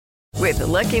With the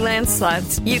Lucky Land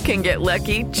Slots, you can get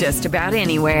lucky just about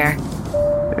anywhere.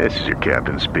 This is your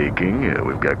captain speaking.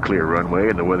 We've got clear runway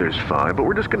and the weather's fine, but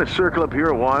we're just going to circle up here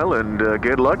a while and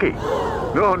get lucky.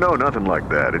 No, nothing like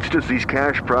that. It's just these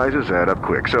cash prizes add up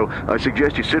quick. So I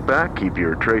suggest you sit back, keep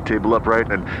your tray table upright,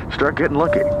 and start getting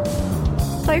lucky.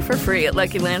 Play for free at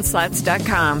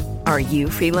LuckyLandSlots.com. Are you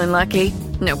feeling lucky?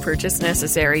 No purchase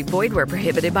necessary. Void where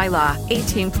prohibited by law.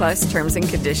 18+ terms and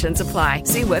conditions apply.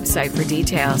 See website for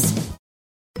details.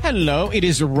 Hello, it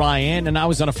is Ryan, and I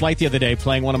was on a flight the other day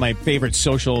playing one of my favorite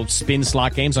social spin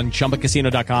slot games on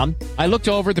ChumbaCasino.com. I looked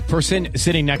over the person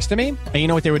sitting next to me, and you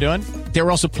know what they were doing? They were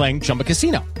also playing Chumba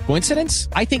Casino. Coincidence?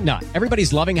 I think not.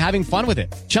 Everybody's loving having fun with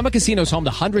it. Chumba Casino is home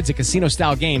to hundreds of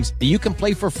casino-style games that you can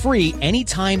play for free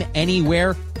anytime,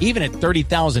 anywhere, even at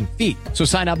 30,000 feet. So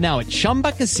sign up now at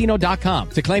ChumbaCasino.com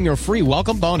to claim your free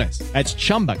welcome bonus. That's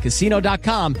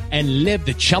ChumbaCasino.com and live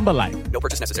the Chumba life. No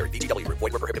purchase necessary. VGW. Void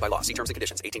where prohibited by law. See terms and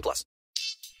conditions. 18+.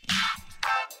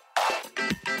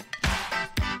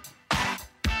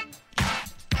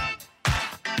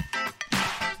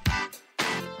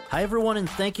 Hi, everyone, and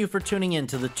thank you for tuning in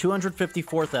to the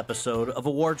 254th episode of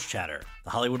Awards Chatter,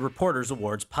 the Hollywood Reporters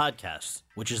Awards podcast,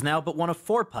 which is now but one of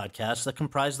 4 podcasts that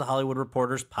comprise the Hollywood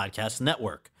Reporters podcast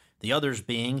network, the others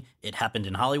being It Happened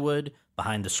in Hollywood,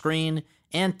 Behind the Screen,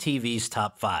 and TV's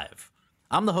Top 5.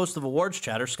 I'm the host of Awards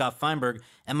Chatter, Scott Feinberg,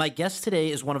 and my guest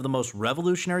today is one of the most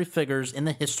revolutionary figures in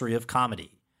the history of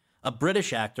comedy. A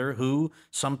British actor who,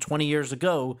 some 20 years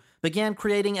ago, began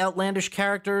creating outlandish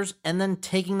characters and then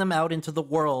taking them out into the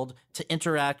world to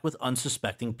interact with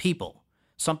unsuspecting people,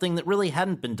 something that really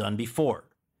hadn't been done before.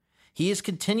 He has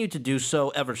continued to do so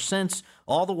ever since,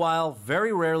 all the while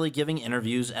very rarely giving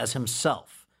interviews as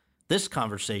himself. This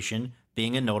conversation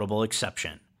being a notable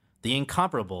exception, the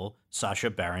incomparable Sacha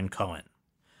Baron Cohen.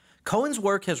 Cohen's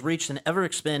work has reached an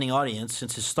ever-expanding audience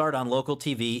since his start on local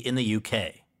TV in the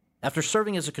UK. After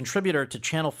serving as a contributor to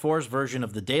Channel 4's version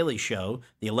of The Daily Show,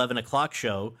 the 11 o'clock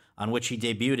show, on which he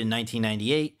debuted in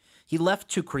 1998, he left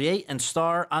to create and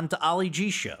star on The Ali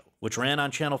G Show, which ran on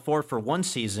Channel 4 for 1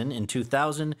 season in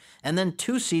 2000 and then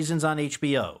 2 seasons on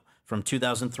HBO from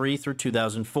 2003 through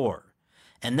 2004,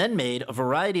 and then made a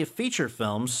variety of feature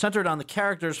films centered on the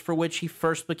characters for which he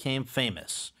first became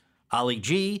famous. Ali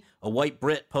G, a white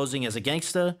Brit posing as a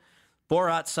gangsta,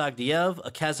 Borat Sagdiyev,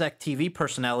 a Kazakh TV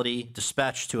personality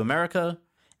dispatched to America,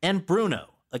 and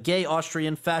Bruno, a gay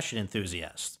Austrian fashion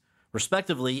enthusiast.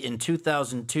 Respectively, in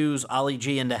 2002's Ali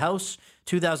G in the House,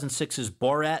 2006's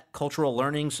Borat, Cultural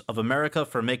Learnings of America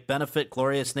for Make Benefit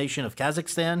Glorious Nation of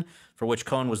Kazakhstan, for which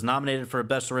Cohen was nominated for a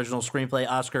Best Original Screenplay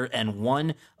Oscar and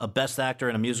won a Best Actor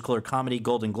in a Musical or Comedy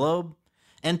Golden Globe,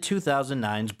 and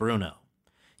 2009's Bruno.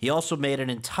 He also made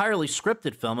an entirely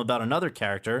scripted film about another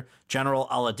character, General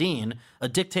Aladdin, a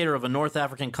dictator of a North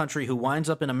African country who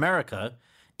winds up in America,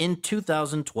 in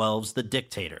 2012's The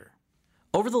Dictator.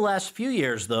 Over the last few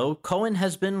years, though, Cohen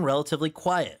has been relatively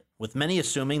quiet, with many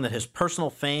assuming that his personal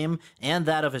fame and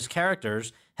that of his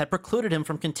characters had precluded him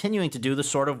from continuing to do the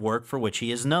sort of work for which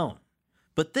he is known.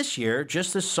 But this year,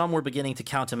 just as some were beginning to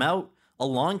count him out,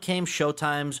 along came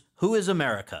Showtime's Who is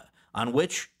America?, on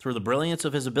which, through the brilliance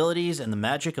of his abilities and the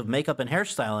magic of makeup and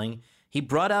hairstyling, he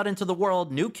brought out into the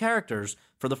world new characters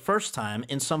for the first time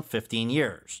in some 15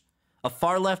 years. A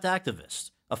far-left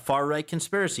activist, a far-right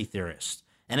conspiracy theorist,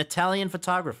 an Italian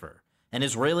photographer, an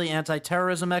Israeli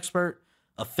anti-terrorism expert,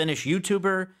 a Finnish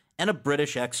YouTuber, and a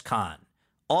British ex-con,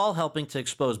 all helping to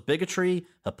expose bigotry,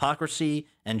 hypocrisy,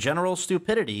 and general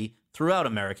stupidity throughout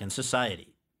American society.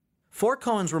 For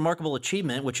Cohen's remarkable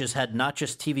achievement, which has had not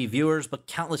just TV viewers, but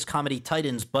countless comedy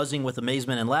titans buzzing with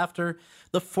amazement and laughter,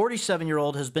 the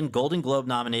 47-year-old has been Golden Globe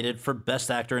nominated for Best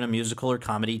Actor in a Musical or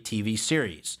Comedy TV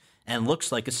Series, and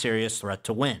looks like a serious threat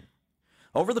to win.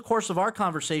 Over the course of our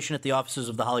conversation at the offices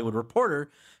of The Hollywood Reporter,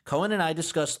 Cohen and I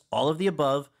discussed all of the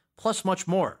above, plus much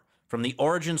more, from the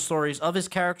origin stories of his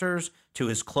characters, to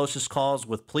his closest calls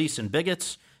with police and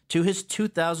bigots, to his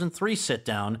 2003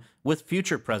 sit-down with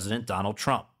future President Donald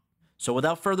Trump. So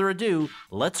without further ado,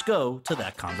 let's go to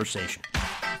that conversation.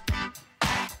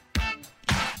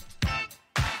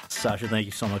 Sacha, thank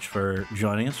you so much for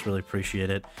joining us. Really appreciate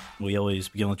it. We always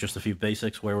begin with just a few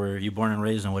basics. Where were you born and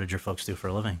raised, and what did your folks do for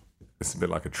a living? It's a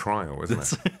bit like a trial,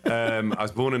 isn't it? I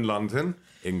was born in London,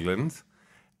 England,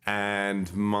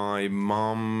 and my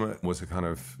mum was a kind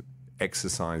of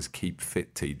exercise keep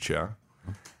fit teacher.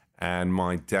 And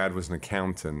my dad was an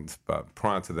accountant, but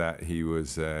prior to that, he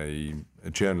was a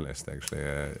journalist, actually,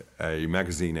 a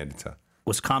magazine editor.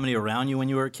 Was comedy around you when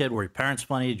you were a kid? Were your parents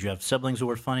funny? Did you have siblings who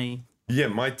were funny? Yeah,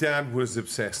 my dad was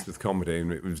obsessed with comedy,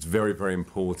 and it was very, very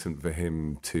important for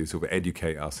him to sort of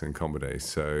educate us in comedy.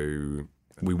 So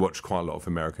we watched quite a lot of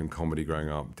American comedy growing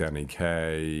up, Danny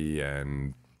Kaye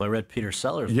and... I read Peter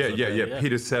Sellers. Yeah.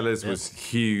 Peter Sellers was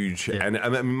huge. Yeah. And I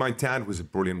mean, my dad was a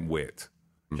brilliant wit.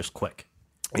 Just quick.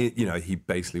 He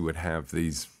basically would have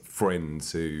these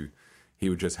friends who he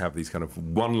would just have these kind of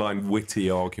one-line witty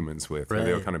arguments with. Right.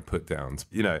 They were kind of put downs.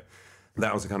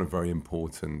 That was a kind of very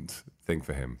important thing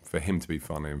for him to be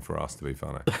funny and for us to be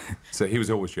funny. So he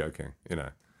was always joking,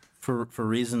 For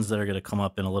reasons that are going to come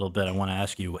up in a little bit, I want to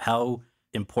ask you, how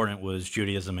important was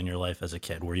Judaism in your life as a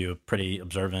kid? Were you a pretty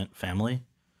observant family?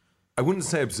 I wouldn't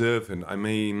say observant. I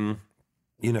mean,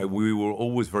 we were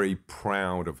always very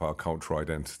proud of our cultural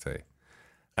identity.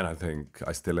 And I think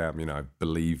I still am, I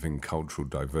believe in cultural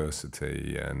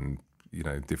diversity and,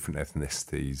 different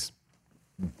ethnicities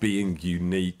being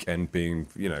unique and being,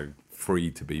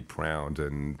 free to be proud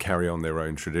and carry on their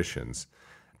own traditions.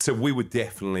 So we were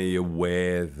definitely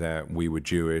aware that we were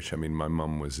Jewish. I mean, my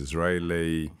mum was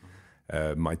Israeli.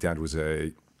 My dad was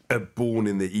born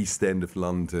in the East End of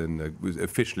London, was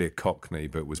officially a Cockney,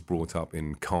 but was brought up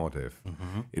in Cardiff,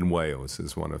 in Wales,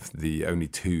 as one of the only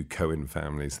 2 Cohen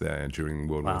families there during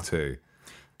World War II.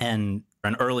 And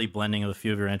an early blending of a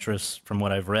few of your interests, from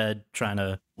what I've read, trying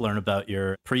to learn about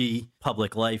your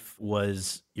pre-public life,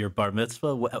 was your bar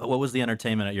mitzvah. What was the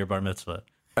entertainment at your bar mitzvah?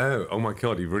 Oh my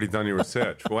God, you've really done your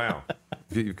research. Wow.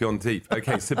 You've gone deep.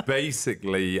 Okay, so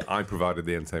basically, I provided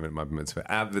the entertainment at my bar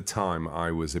mitzvah. At the time,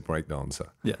 I was a breakdancer.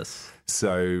 Yes.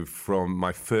 So from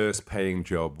my first paying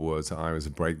job I was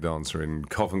a breakdancer in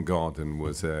Covent Garden,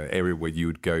 was an area where you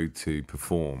would go to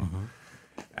perform.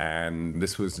 And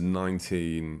this was so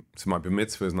my bar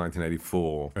mitzvah was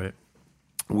 1984. Right.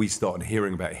 We started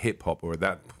hearing about hip-hop, or at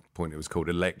that point it was called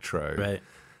electro. Right.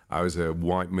 I was a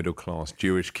white middle-class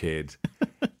Jewish kid,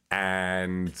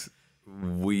 and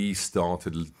we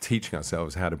started teaching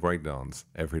ourselves how to breakdance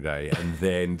every day, and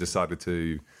then decided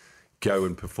to go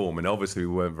and perform. And obviously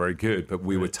we weren't very good, but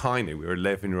we were tiny. We were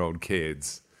 11-year-old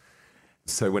kids.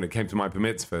 So when it came to my bar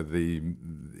mitzvah,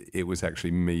 it was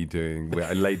actually me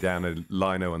I laid down a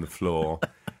lino on the floor,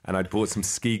 and I'd bought some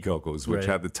ski goggles, which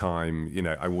at the time,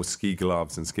 I wore ski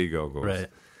gloves and ski goggles. Right.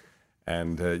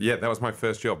 And that was my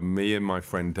first job, me and my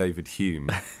friend David Hume.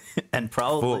 And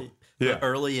probably the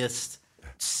earliest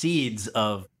seeds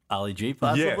of Ali G,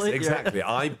 possibly? Yes, exactly.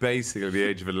 Yeah. I basically, at the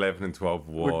age of 11 and 12,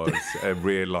 was a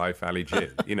real-life Ali G.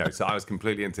 So I was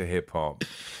completely into hip-hop.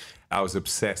 I was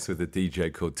obsessed with a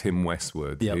DJ called Tim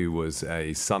Westwood, who was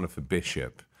a son of a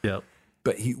bishop. Yep.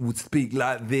 But he would speak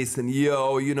like this, and he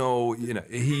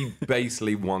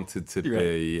basically wanted to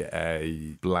be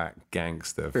a black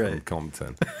gangster from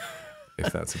Compton.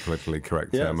 If that's a politically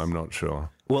correct term, I'm not sure.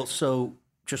 Well, so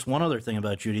just one other thing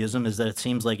about Judaism is that it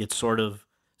seems like it sort of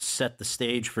set the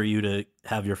stage for you to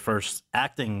have your first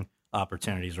acting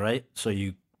opportunities, right? So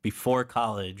before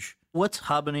college, what's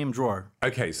Habonim Dror?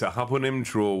 Okay, so Habonim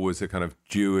Dror was a kind of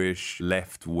Jewish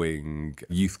left-wing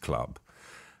youth club.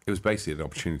 It was basically an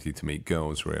opportunity to meet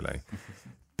girls, really.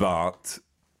 But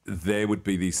there would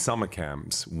be these summer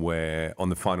camps where on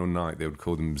the final night they would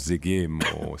call them zigim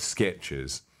or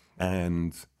sketches.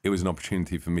 And it was an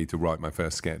opportunity for me to write my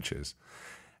first sketches.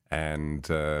 And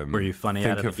were you funny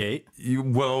out of the gate?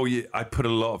 I put a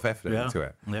lot of effort into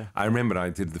it. Yeah. I remember I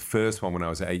did the first one when I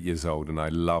was 8 years old, and I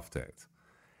loved it.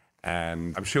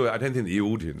 And I'm sure, I don't think the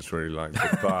audience really liked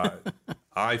it, but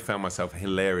I found myself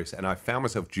hilarious. And I found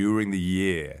myself during the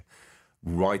year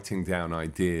writing down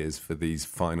ideas for these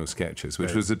final sketches,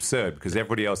 which was absurd because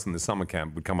everybody else in the summer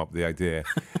camp would come up with the idea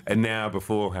an hour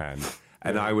beforehand.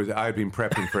 And I'd been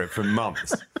prepping for it for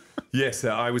months. Yes,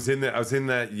 I was in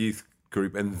that youth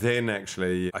group, and then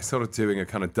actually I started doing a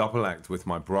kind of double act with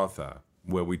my brother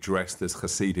where we dressed as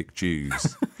Hasidic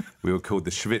Jews. We were called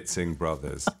the Schwitzing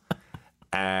Brothers.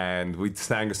 And we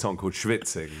sang a song called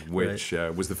Schwitzing, which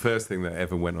was the first thing that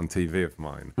ever went on TV of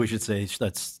mine. We should say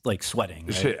that's like sweating.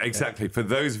 Right? Exactly. For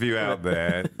those of you out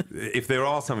there, if there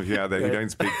are some of you out there who don't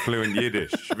speak fluent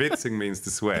Yiddish, Schwitzing means to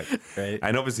sweat. Right.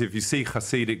 And obviously, if you see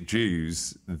Hasidic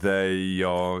Jews, they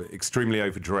are extremely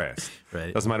overdressed.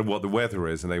 Right. Doesn't matter what the weather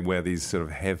is, and they wear these sort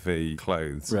of heavy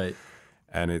clothes. Right.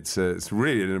 And it's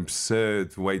really an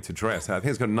absurd way to dress. I think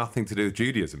it's got nothing to do with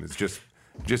Judaism. It's just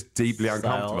deeply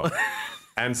uncomfortable.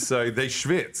 And so they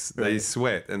schwitz, they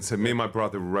sweat. And so me and my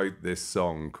brother wrote this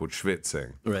song called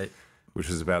Schwitzing, which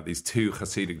was about these 2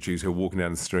 Hasidic Jews who are walking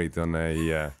down the street on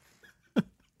and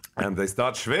they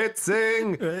start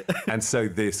schwitzing. Right. And so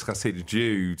this Hasidic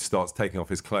Jew starts taking off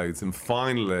his clothes, and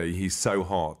finally he's so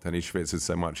hot and he schwitzes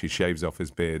so much he shaves off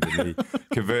his beard and he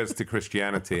converts to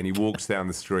Christianity, and he walks down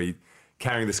the street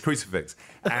carrying this crucifix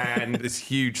and this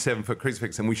huge 7-foot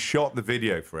crucifix. And we shot the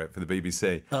video for it for the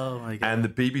BBC. Oh, my God. And the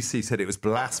BBC said it was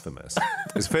blasphemous.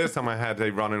 It was the first time I had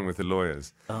a run-in with the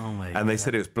lawyers. Oh, my God. And they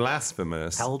said it was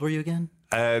blasphemous. How old were you again?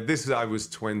 I was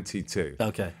 22.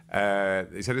 Okay.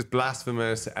 They said it was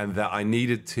blasphemous and that I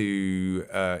needed to,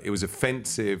 it was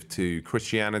offensive to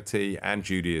Christianity and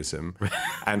Judaism.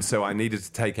 And so I needed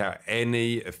to take out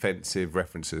any offensive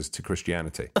references to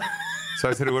Christianity. So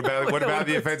I said, what about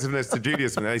the offensiveness to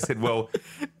Judaism? And they said, well,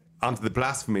 under the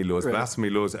blasphemy laws, blasphemy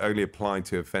laws only apply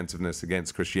to offensiveness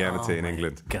against Christianity in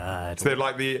England. God. So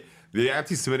like the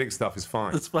anti-Semitic stuff is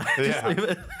fine. It's fine.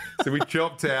 Yeah. So we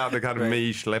chopped out the kind of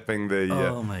me schlepping the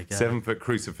 7-foot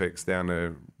crucifix down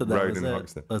a road in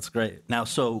Hoxton. That's great. Now,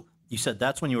 so you said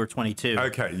that's when you were 22.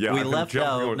 Okay, yeah. We left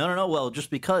out. No. Well,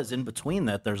 just because in between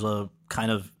that, there's a kind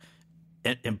of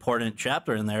important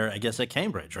chapter in there, I guess, at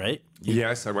Cambridge, right?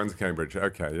 Yes, I went to Cambridge.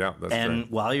 Okay, yeah, that's And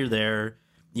great. while you're there,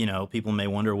 people may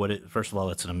wonder first of all,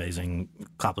 it's an amazing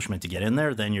accomplishment to get in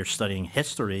there. Then you're studying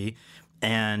history,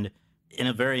 and in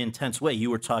a very intense way. You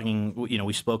were talking,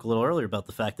 we spoke a little earlier about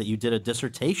the fact that you did a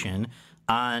dissertation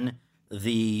on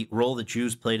the role that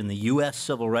Jews played in the U.S.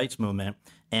 civil rights movement.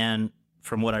 And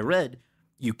from what I read,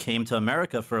 you came to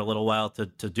America for a little while to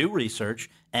do research.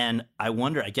 And I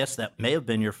wonder, I guess that may have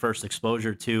been your first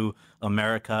exposure to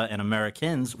America and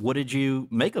Americans. What did you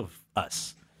make of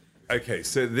us? Okay,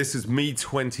 so this is me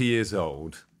 20 years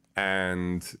old,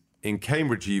 and in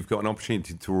Cambridge, you've got an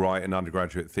opportunity to write an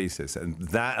undergraduate thesis, and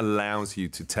that allows you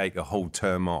to take a whole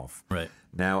term off. Right.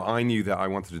 Now, I knew that I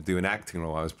wanted to do an acting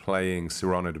role. I was playing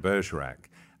Cyrano de Bergerac.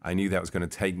 I knew that was going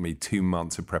to take me 2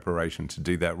 months of preparation to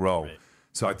do that role. Right.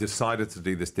 So I decided to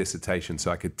do this dissertation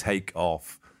so I could take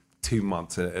off 2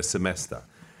 months a semester.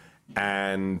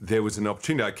 And there was an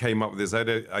opportunity. I came up with this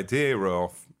idea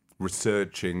of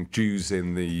researching Jews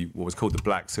in what was called the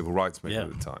Black Civil Rights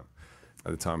Movement at the time.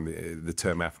 At the time, the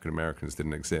term African Americans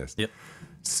didn't exist. Yep.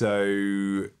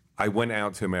 So I went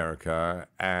out to America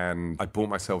and I bought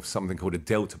myself something called a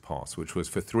Delta Pass, which was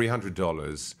for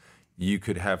 $300, you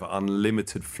could have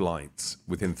unlimited flights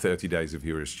within 30 days if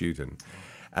you were a student.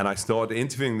 And I started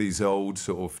interviewing these old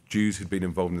sort of Jews who'd been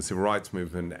involved in the civil rights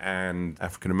movement and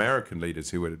African American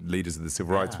leaders who were leaders of the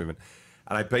civil rights movement.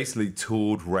 And I basically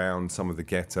toured around some of the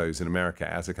ghettos in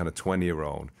America as a kind of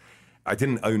 20-year-old. I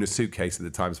didn't own a suitcase at the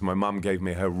time, so my mum gave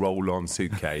me her roll-on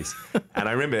suitcase. And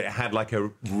I remember it had like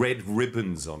red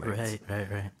ribbons on it.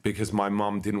 Right. Because my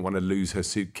mum didn't want to lose her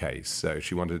suitcase, so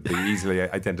she wanted to be easily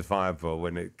identifiable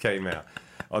when it came out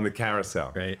on the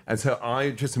carousel. Right. And so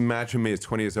I just imagine me as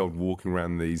 20 years old walking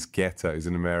around these ghettos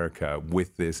in America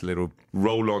with this little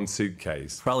roll-on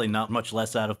suitcase. Probably not much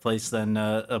less out of place than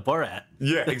a Borat.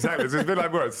 Yeah, exactly. It's a bit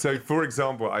like Borat. So, for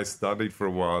example, I studied for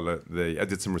a while I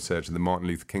did some research at the Martin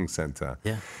Luther King Center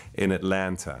in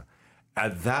Atlanta.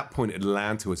 At that point,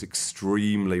 Atlanta was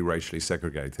extremely racially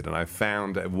segregated, and I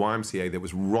found a YMCA that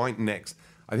was right next,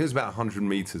 I think it was about 100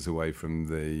 meters away from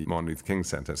the Martin Luther King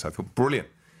Center. So I thought, brilliant.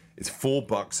 It's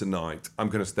 $4 a night. I'm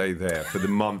going to stay there for the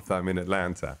month I'm in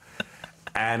Atlanta.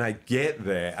 And I get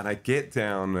there, and I get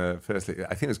down, firstly, I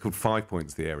think it was called 5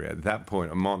 Points, the area, at that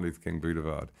point on Martin Luther King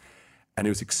Boulevard. And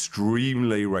it was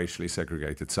extremely racially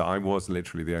segregated. So I was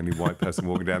literally the only white person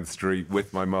walking down the street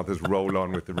with my mother's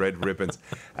roll-on with the red ribbons.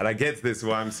 And I get to this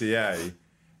YMCA,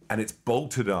 and it's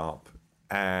bolted up.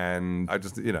 And I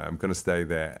just, I'm going to stay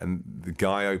there. And the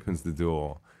guy opens the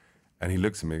door, and he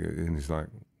looks at me, and he's like,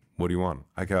 "What do you want?"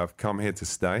 I go, "I've come here to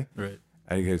stay." Right.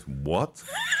 And he goes, "What?"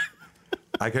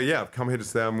 I go, "Yeah, I've come here to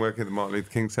stay. I'm working at the Martin Luther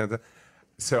King Center."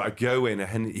 So I go in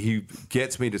and he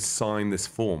gets me to sign this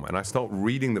form. And I start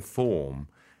reading the form.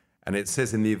 And it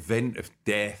says, "In the event of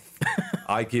death,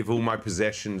 I give all my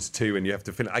possessions to," and you have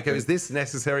to fill it. I go, "Is this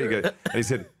necessary?" He goes, and he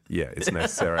said, "Yeah, it's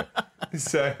necessary."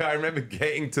 So I remember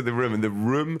getting to the room, and the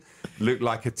room looked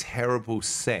like a terrible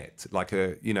set, like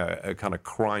a kind of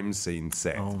crime scene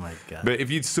set. Oh my God. But if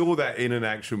you saw that in an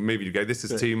actual movie, you'd go, "This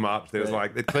is too much." There was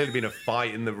there'd clearly been a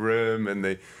fight in the room,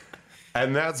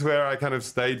 and that's where I kind of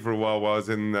stayed for a while I was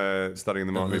in studying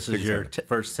the Martin Luther King Center. This is your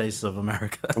first taste of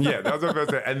America. Yeah, that was my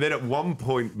first day. And then at one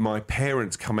point, my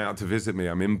parents come out to visit me.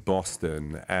 I'm in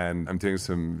Boston, and I'm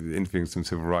interviewing some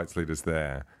civil rights leaders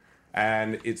there.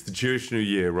 And it's the Jewish New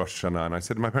Year, Rosh Hashanah. And I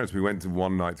said to my parents, we went to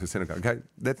one night to a synagogue. Okay,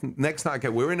 next night,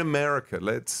 we're in America.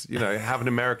 Let's, have an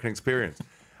American experience.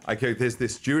 There's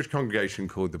this Jewish congregation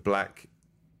called the Black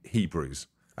Hebrews.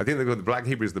 I think they're called the Black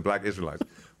Hebrews, the Black Israelites.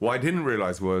 What I didn't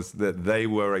realize was that they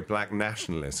were a black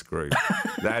nationalist group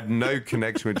that had no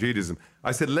connection with Judaism.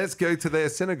 I said, let's go to their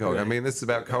synagogue. Right. I mean, this is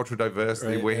about cultural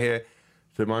diversity. Right. We're here.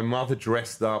 So my mother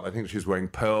dressed up. I think she was wearing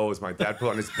pearls. My dad put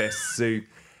on his best suit.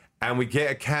 And we get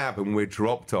a cab and we're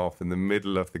dropped off in the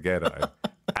middle of the ghetto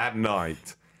at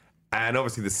night. And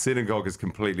obviously the synagogue is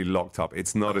completely locked up.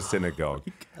 It's not a synagogue.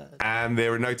 And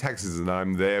there are no taxis, and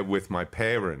I'm there with my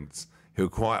parents, who are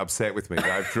quite upset with me that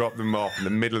I've dropped them off in the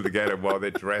middle of the ghetto while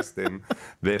they're dressed in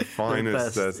their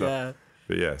finest stuff. Yeah.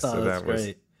 But yes, so that was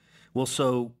great. Well,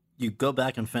 so you go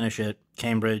back and finish it,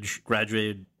 Cambridge,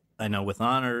 graduated, I know, with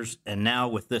honors, and now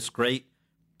with this great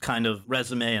kind of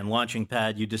resume and launching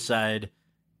pad, you decide,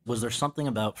 was there something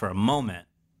about, for a moment,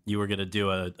 you were going to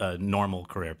do a normal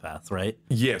career path, right?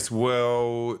 Yes,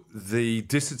 well, the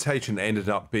dissertation ended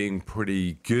up being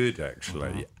pretty good,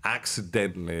 actually.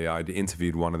 Accidentally, I'd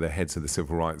interviewed one of the heads of the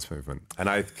civil rights movement.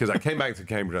 And because I came back to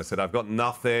Cambridge, I said, I've got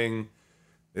nothing.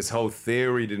 This whole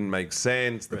theory didn't make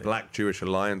sense. The Black-Jewish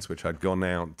Alliance, which I'd gone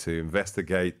out to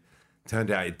investigate,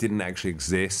 turned out it didn't actually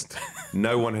exist.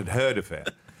 No one had heard of it.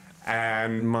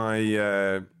 And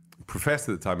my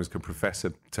professor at the time was called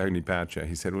Professor Tony Badger.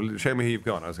 He said, well, show me who you've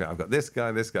got. I was like, I've got this guy,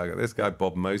 I've got this guy,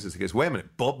 Bob Moses. He goes, wait a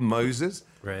minute, Bob Moses?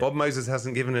 Right. Bob Moses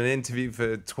hasn't given an interview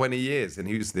for 20 years. And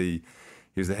he was the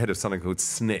head of something called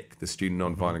SNCC, the Student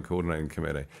Nonviolent Coordinating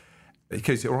Committee. He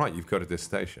goes, all right, you've got a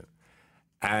dissertation.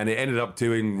 And it ended up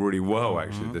doing really well,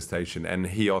 actually, the dissertation. And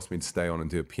he asked me to stay on and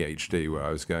do a PhD where I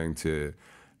was going to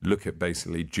look at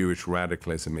basically Jewish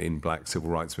radicalism in black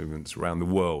civil rights movements around the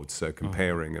world. So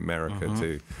comparing America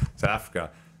to South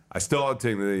Africa. I started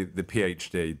doing the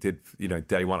PhD, did,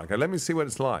 day one. I go, let me see what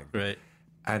it's like. Right.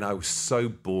 And I was so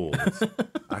bored.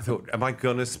 I thought, am I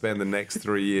going to spend the next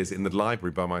 3 years in the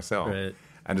library by myself? Right.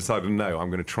 And decided, no,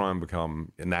 I'm going to try and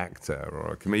become an actor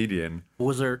or a comedian.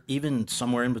 Was there even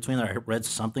somewhere in between there, I read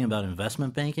something about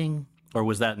investment banking? Or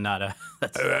was that not a...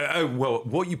 Well,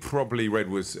 what you probably read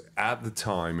was, at the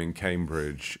time in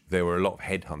Cambridge, there were a lot of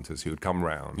headhunters who would come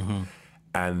around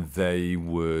and they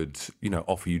would,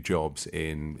 offer you jobs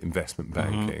in investment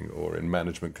banking or in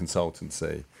management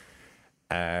consultancy.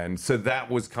 And so that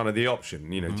was kind of the option.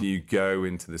 Do you go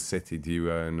into the city, do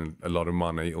you earn a lot of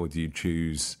money, or do you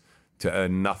choose to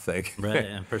earn nothing? Right,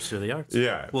 and pursue the arts.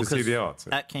 Yeah, pursue the arts.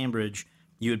 At Cambridge,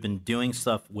 you had been doing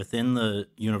stuff within the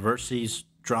university's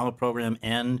drama program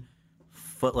and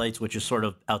Footlights, which is sort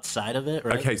of outside of it,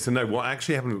 right? Okay, so no, what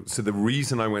actually happened, so the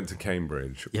reason I went to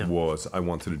Cambridge was I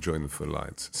wanted to join the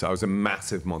Footlights. So I was a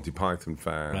massive Monty Python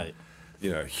fan, Right.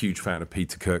 A huge fan of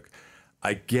Peter Cook.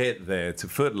 I get there to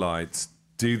Footlights,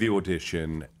 do the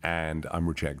audition, and I'm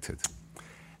rejected.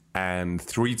 And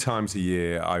 3 times a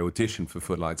year, I auditioned for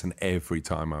Footlights, and every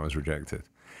time I was rejected.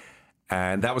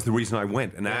 And that was the reason I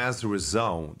went. And as a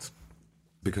result,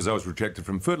 because I was rejected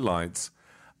from Footlights,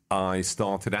 I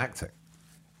started acting.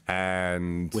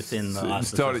 And within the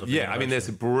auspices of the I mean, there's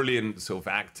a brilliant sort of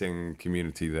acting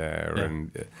community there,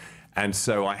 and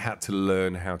so I had to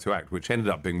learn how to act, which ended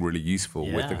up being really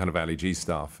useful with the kind of Ali G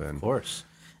stuff. And of course.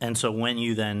 And so when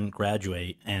you then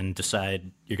graduate and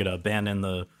decide you're going to abandon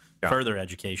the further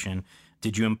education,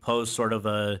 did you impose sort of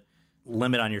a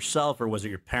limit on yourself, or was it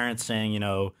your parents saying,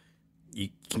 you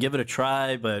can give it a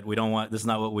try, but this is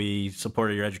not what we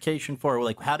supported your education for?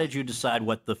 Like, how did you decide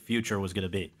what the future was going to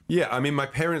be? Yeah, I mean, my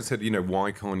parents said,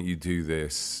 why can't you do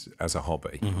this as a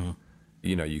hobby?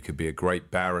 You could be a great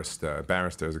barrister. A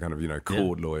barrister is a kind of,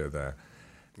 court lawyer there.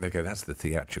 They go, that's the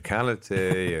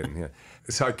theatricality. And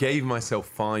so I gave myself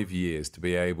 5 years to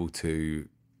be able to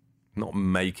not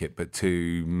make it, but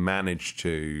to manage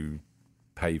to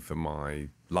pay for my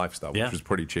lifestyle, which was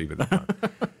pretty cheap at the time.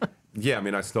 Yeah, I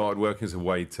mean, I started working as a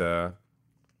waiter,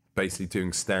 basically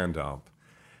doing stand-up,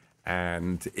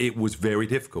 and it was very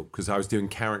difficult because I was doing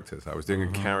characters. I was doing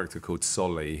a character called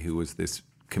Solly, who was this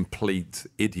complete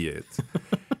idiot,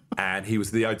 and he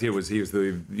was the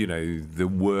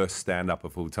worst stand-up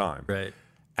of all time. Right.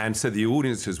 And so the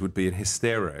audiences would be in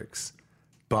hysterics,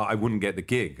 but I wouldn't get the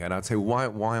gig. And I'd say, why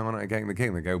aren't I getting the gig?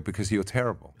 And they go, because you're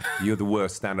terrible. You're the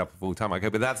worst stand-up of all time. I go,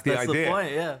 but that's the idea. That's the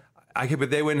point, yeah. Okay, but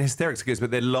they were in hysterics, because,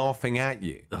 but they're laughing at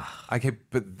you. Okay,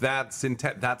 but that's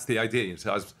the idea.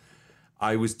 So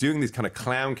I was doing these kind of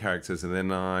clown characters, and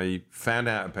then I found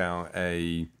out about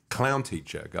a clown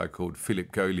teacher, a guy called Philippe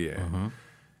Gaulier,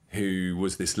 who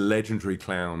was this legendary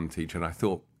clown teacher. And I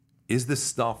thought, is the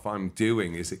stuff I'm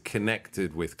doing, is it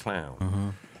connected with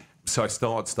clown? So I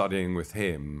started studying with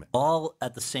him. All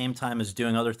at the same time as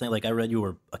doing other things. Like, I read you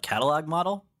were a catalog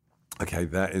model. Okay,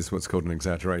 that is what's called an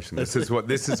exaggeration. This is why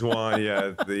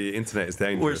the internet is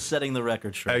dangerous. We're setting the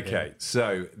record straight. Okay,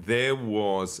 so there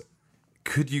was,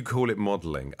 could you call it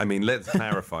modelling? I mean, let's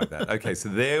clarify that. Okay, so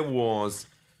there was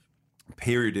a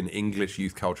period in English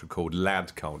youth culture called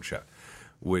lad culture,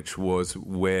 which was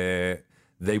where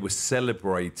they were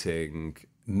celebrating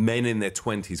men in their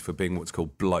 20s for being what's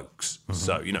called blokes.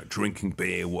 So, drinking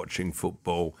beer, watching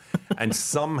football. And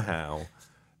somehow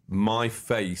my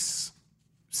face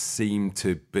seemed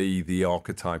to be the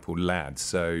archetypal lad.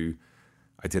 So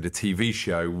I did a TV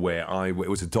show where it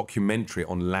was a documentary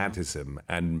on laddism,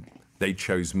 and they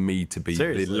chose me to be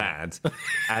the lad.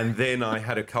 And then I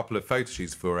had a couple of photo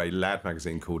shoots for a lad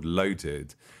magazine called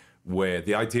Loaded, where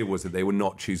the idea was that they were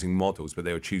not choosing models, but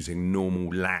they were choosing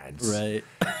normal lads. Right.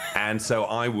 And so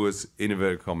I was, in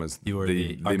inverted commas,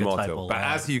 the model. But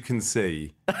lad. as you can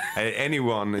see,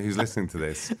 anyone who's listening to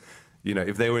this,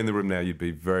 if they were in the room now, you'd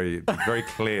be very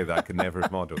clear that I could never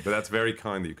have modeled. But that's very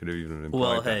kind that you could have even implied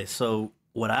Well, that. hey, so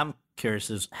what I'm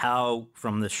curious is how,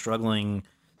 from this struggling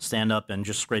stand-up and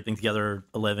just scraping together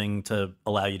a living to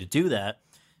allow you to do that,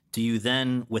 do you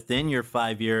then, within your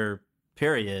 5-year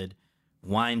period,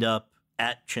 wind up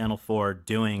at Channel 4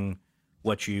 doing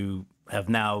what you have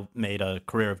now made a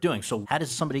career of doing? So how does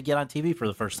somebody get on TV for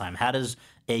the first time? How does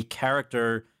a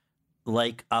character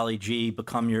like Ali G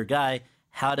become your guy?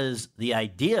 How does the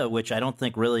idea, which I don't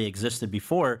think really existed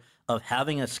before, of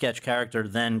having a sketch character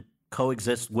then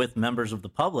coexist with members of the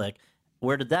public,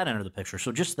 where did that enter the picture?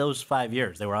 So just those 5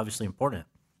 years, they were obviously important.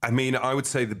 I mean, I would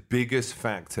say the biggest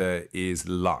factor is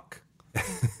luck.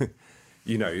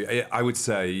 I would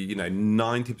say,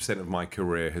 90% of my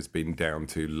career has been down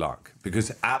to luck.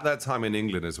 Because at that time in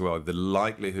England as well, the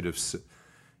likelihood of,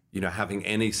 having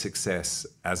any success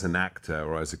as an actor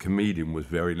or as a comedian was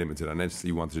very limited, unless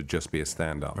you wanted to just be a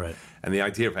stand-up. Right. And the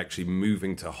idea of actually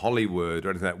moving to Hollywood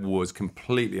or anything like that was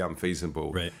completely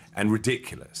unfeasible and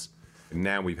ridiculous. And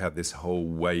now we've had this whole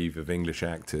wave of English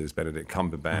actors, Benedict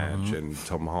Cumberbatch and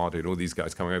Tom Hardy and all these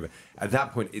guys coming over. At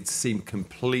that point, it seemed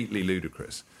completely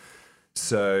ludicrous.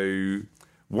 So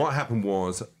what happened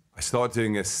was I started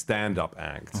doing a stand-up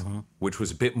act, which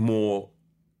was a bit more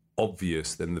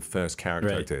obvious than the first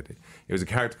character I did. It was a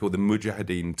character called the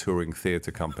Mujahideen Touring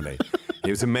Theatre Company. He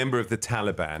was a member of the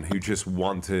Taliban who just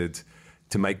wanted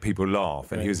to make people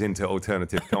laugh, and he was into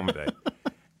alternative comedy.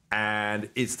 And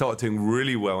it started doing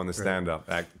really well on the stand-up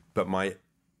act, but my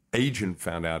agent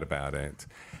found out about it,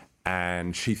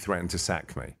 and she threatened to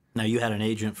sack me. Now, you had an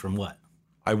agent from what?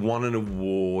 I won an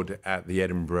award at the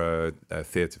Edinburgh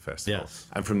Theatre Festival. Yes.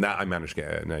 And from that, I managed to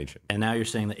get an agent. And now you're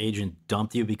saying the agent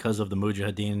dumped you because of the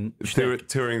Mujahideen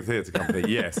Touring Theatre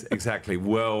Company, yes, exactly.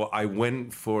 Well, I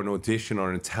went for an audition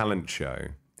on a talent show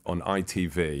on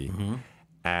ITV.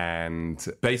 And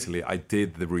basically, I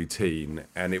did the routine,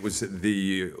 and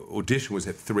the audition was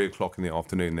at 3:00 in the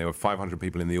afternoon. There were 500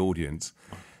 people in the audience.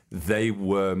 They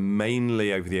were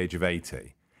mainly over the age of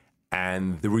 80,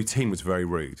 and the routine was very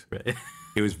rude. Right.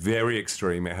 It was very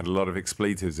extreme. It had a lot of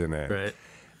expletives in it. Right.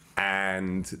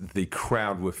 And the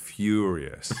crowd were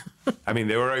furious. I mean,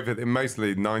 they were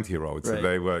mostly 90-year-olds, so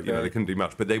they were, they couldn't do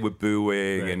much, but they were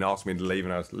booing and asked me to leave,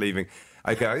 and I was leaving.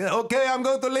 I go, okay, I'm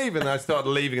going to leave. And I started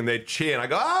leaving, and they'd cheer, and I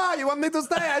go, you want me to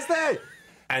stay? I stay.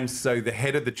 And so the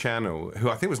head of the channel, who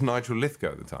I think was Nigel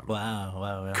Lithgow at the time,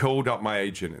 Wow. called up my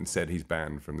agent and said he's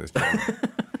banned from this channel.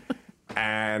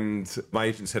 And my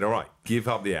agent said, all right, give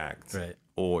up the act,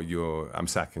 or I'm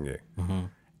sacking you.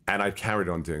 And I carried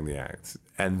on doing the act.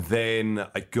 And then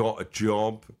I got a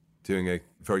job doing a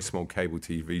very small cable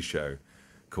TV show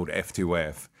called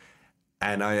F2F.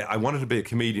 And I wanted to be a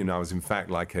comedian. I was, in fact,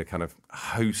 like a kind of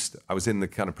host. I was in the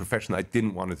kind of profession that I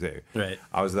didn't want to do. Right.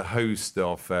 I was the host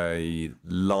of a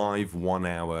live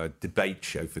 1-hour debate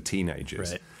show for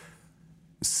teenagers. Right.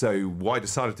 So what I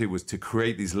decided to do was to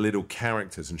create these little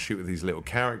characters and shoot with these little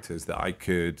characters that I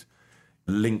could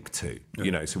link to.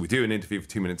 So we do an interview for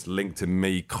 2 minutes, link to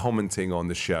me commenting on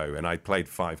the show, and I played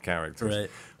 5 characters. Right.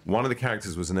 One of the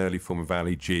characters was an early form of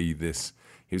Ali G.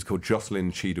 He was called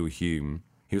Jocelyn Cheadle-Hume.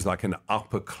 He was like an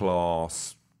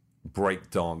upper-class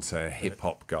breakdancer,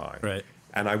 hip-hop guy. Right.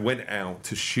 And I went out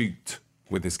to shoot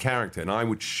with this character, and I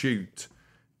would shoot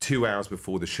 2 hours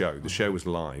before the show. The show was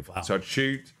live. Wow. So I'd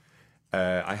shoot.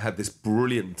 I had this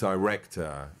brilliant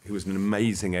director who was an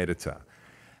amazing editor.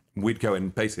 We'd go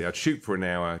and basically I'd shoot for an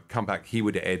hour, come back, he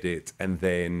would edit, and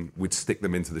then we'd stick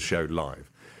them into the show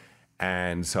live.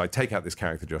 And so I take out this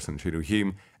character, Jocelyn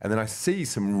Cheadle-Hume, and then I see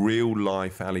some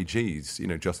real-life Ali G's,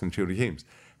 Jocelyn Cheadle-Humes.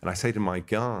 And I say to my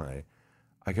guy,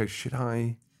 I go, should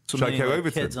I go over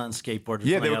to them? Kids on skateboards.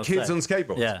 Yeah, there were kids on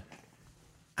skateboards. Yeah.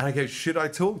 And I go, should I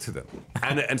talk to them?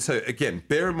 And so, again,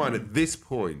 bear in mind at this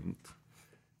point,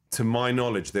 to my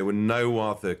knowledge, there were no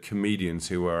other comedians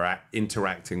who were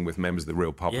interacting with members of the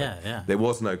real public. Yeah. There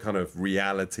was no kind of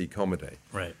reality comedy.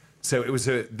 Right. So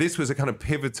this was a kind of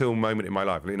pivotal moment in my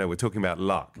life. We're talking about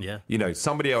luck. Yeah.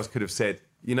 Somebody else could have said,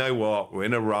 you know what, we're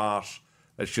in a rush,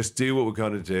 Let's just do what we're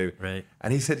going to do. Right.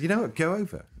 And he said, you know what, go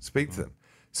over, speak to them.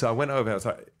 So I went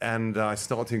over, and I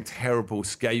started doing terrible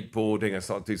skateboarding. I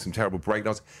started doing some terrible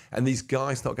breakdowns. And these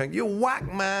guys started going, you're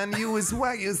whack, man. You was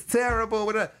whack. You was terrible.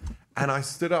 Whatever. And I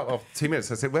stood up after 2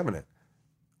 minutes. I said, wait a minute.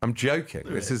 I'm joking.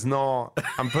 This is not,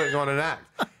 I'm putting on an act.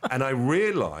 And I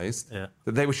realized that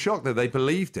they were shocked that they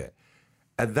believed it.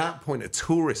 At that point, a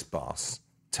tourist bus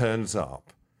turns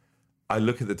up. I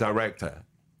look at the director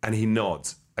and he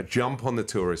nods. I jump on the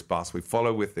tourist bus. We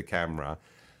follow with the camera.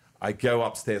 I go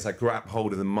upstairs. I grab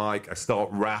hold of the mic. I start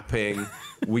rapping.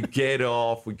 We get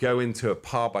off. We go into a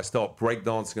pub. I start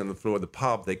breakdancing on the floor of the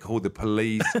pub. They call the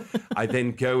police. I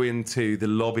then go into the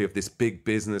lobby of this big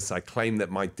business. I claim that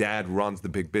my dad runs the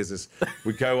big business.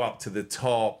 We go up to the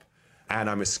top, and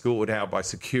I'm escorted out by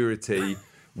security.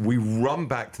 We run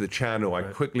back to the channel. I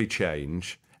quickly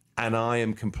change, and I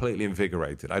am completely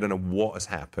invigorated. I don't know what has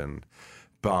happened,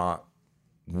 but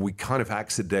we kind of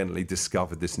accidentally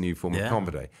discovered this new form of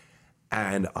comedy.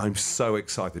 And I'm so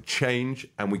excited. Change,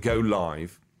 and we go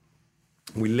live.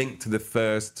 We link to the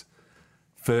first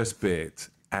bit,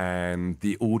 and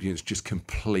the audience just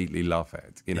completely love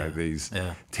it. You know, these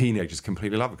teenagers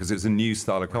completely love it because it's a new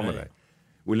style of comedy. Right.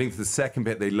 We link to the second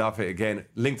bit, they love it again.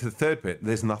 Link to the third bit,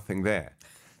 there's nothing there.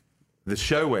 The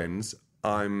show ends,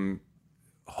 I'm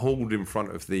hauled in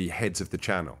front of the heads of the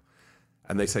channel,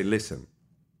 and they say, listen,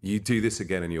 you do this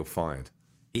again and you're fired.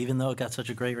 Even though it got such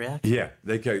a great reaction? Yeah.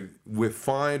 They go, we're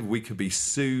fired. We could be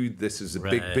sued. This is a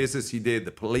big business you did.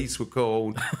 The police were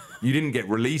called. You didn't get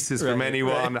releases from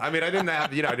anyone. I mean, I didn't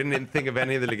have, I didn't think of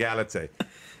any of the legality.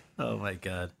 Oh, my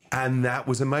God. And that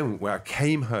was a moment where I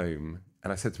came home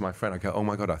and I said to my friend, I go, oh,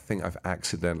 my God, I think I've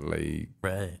accidentally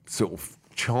sort of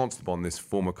chanced upon this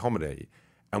form of comedy.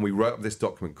 And we wrote up this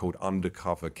document called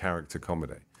Undercover Character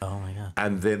Comedy. Oh, my God.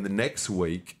 And then the next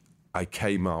week, I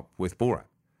came up with Borat.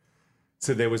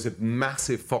 So there was a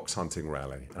massive fox hunting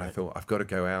rally, and I thought, I've got to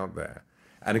go out there.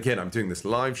 And again, I'm doing this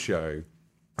live show.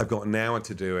 I've got an hour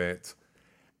to do it,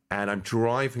 and I'm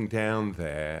driving down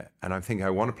there, and I'm thinking,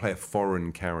 I want to play a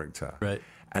foreign character. Right.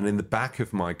 And in the back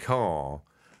of my car,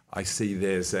 I see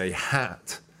there's a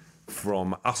hat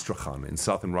from Astrakhan in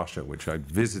southern Russia, which I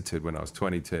visited when I was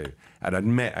 22. And I'd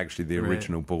met, actually, the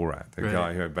original Borat, the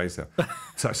guy who had based it.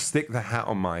 So I stick the hat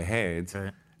on my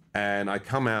head, and I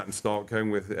come out and start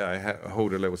going with, I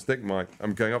hold a little stick mic.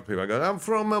 I'm going up to people. I go, I'm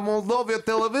from Moldova,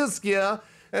 Televiskia.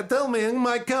 Tell me, in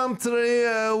my country,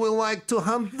 we like to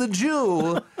hunt the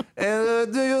Jew.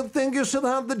 Do you think you should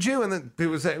hunt the Jew? And then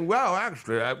people saying, well,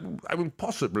 actually, I mean,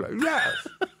 possibly, yes.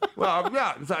 Well,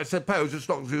 yeah, I suppose, as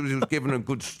long as he was given a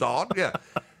good start, yeah.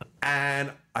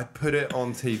 And I put it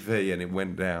on TV, and it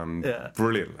went down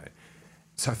brilliantly.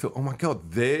 So I thought, oh, my God,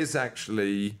 there's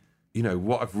actually...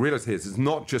 what I've realized here is it's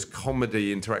not just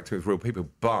comedy interacting with real people,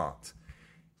 but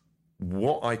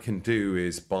what I can do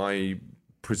is by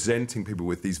presenting people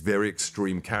with these very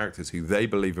extreme characters who they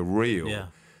believe are real,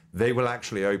 they will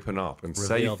actually open up and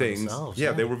say things.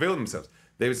 They'll reveal themselves.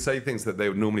 They would say things that they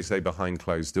would normally say behind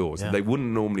closed doors that they wouldn't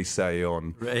normally say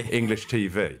on English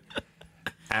TV.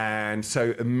 And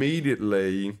so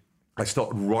immediately I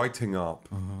started writing up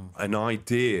an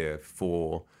idea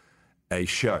for a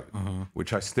show,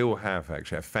 which I still have,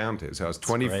 actually. I found it. So I was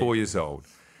 24 years old.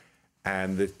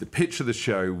 And the pitch of the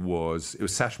show was, it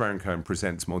was Sacha Baron Cohen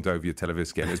presents Moldova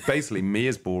Televiskia. And it was basically me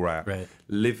as Borat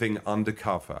living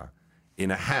undercover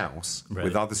in a house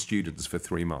with other students for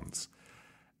 3 months.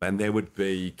 And there would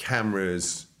be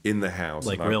cameras in the house.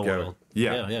 Like real world.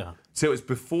 Yeah. So it was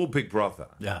before Big Brother.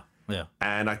 Yeah.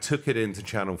 And I took it into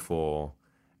Channel 4,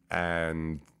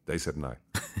 and they said no.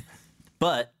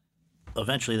 But...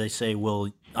 eventually they say,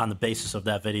 well, on the basis of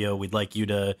that video, we'd like you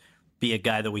to be a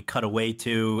guy that we cut away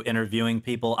to interviewing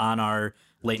people on our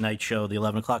late night show, the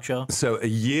 11 o'clock show. So a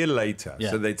year later,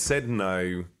 so they'd said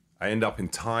no. I end up in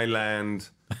Thailand.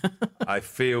 I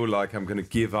feel like I'm going to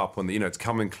give up on it's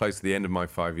coming close to the end of my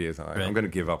 5 years. I'm going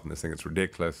to give up on this thing. It's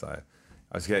ridiculous. I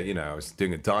was I was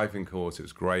doing a diving course. It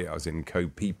was great. I was in Koh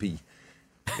Phi Phi.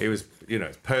 It was,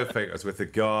 it's perfect. I was with a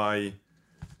guy.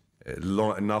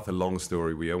 Another long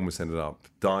story. We almost ended up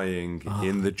dying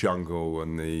in the jungle,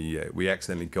 and we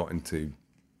accidentally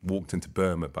walked into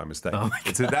Burma by mistake.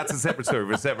 That's a separate story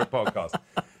for a separate podcast.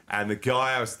 And the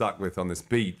guy I was stuck with on this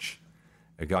beach,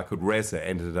 a guy called Reza,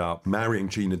 ended up marrying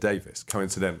Gina Davis,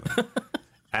 coincidentally.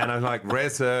 And I'm like,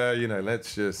 Reza,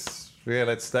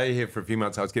 let's stay here for a few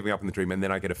months. I was giving up on the dream, and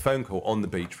then I get a phone call on the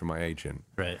beach from my agent.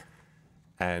 Right.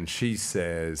 And she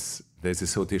says, there's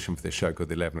this audition for this show called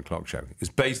The 11 O'Clock Show.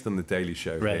 It's based on The Daily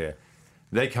Show here.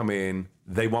 They come in,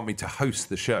 they want me to host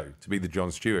the show, to be the Jon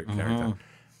Stewart character.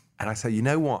 And I say, you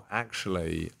know what,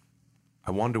 actually,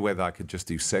 I wonder whether I could just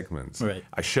do segments. Right.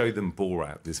 I showed them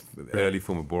Borat, this early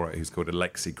form of Borat, who's called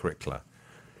Alexei Krickler.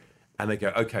 And they go,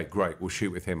 okay, great, we'll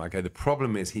shoot with him. I go, the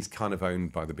problem is he's kind of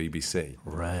owned by the BBC.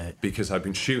 Right. Because I've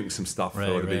been shooting some stuff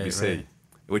for the BBC,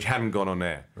 which hadn't gone on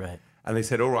air. Right. And they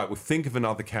said, all right, we'll think of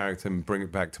another character and bring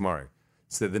it back tomorrow.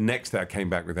 So the next day I came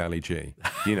back with Ali G,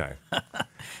 you know.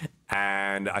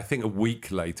 And I think a week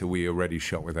later we already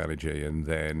shot with Ali G. And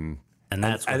then... And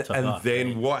that's what took off,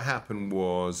 right? What happened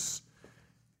was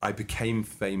I became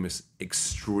famous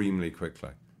extremely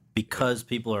quickly. Because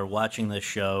people are watching this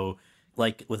show,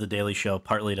 like with The Daily Show,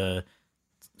 partly to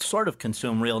sort of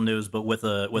consume real news, but with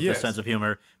a sense of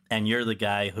humor. And you're the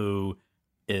guy who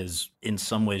is in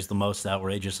some ways the most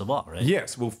outrageous of all, right?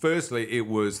 Yes. Well, firstly, it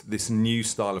was this new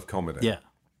style of comedy. Yeah.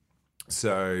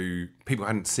 So people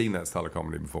hadn't seen that style of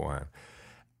comedy beforehand.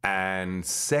 And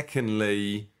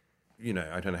secondly, you know,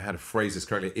 I don't know how to phrase this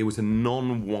correctly, it was a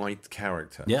non-white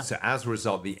character. Yeah. So as a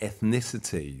result, the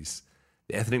ethnicities,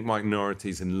 the ethnic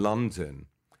minorities in London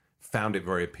found it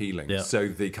very appealing. Yeah. So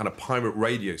the kind of pirate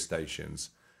radio stations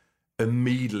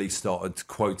immediately started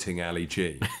quoting Ali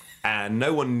G. And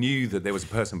no one knew that there was a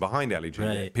person behind Ali G.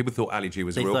 Right. People thought Ali G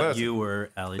was They a real thought person. you were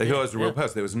Ali G. They thought I was a real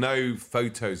person. There was no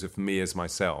photos of me as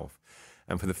myself.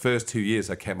 And for the first 2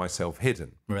 years, I kept myself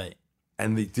hidden. Right.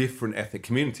 And the different ethnic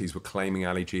communities were claiming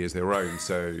Ali G as their own.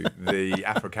 So the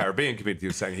Afro-Caribbean community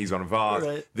was saying he's one of ours.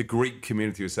 Right. The Greek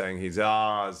community was saying he's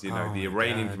ours. You know, the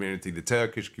Iranian community, the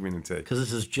Turkish community. Because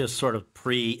this is just sort of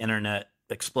pre-internet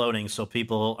exploding, so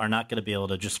people are not going to be able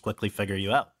to just quickly figure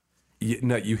you out.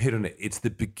 No, you hit on it. It's the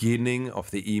beginning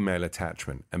of the email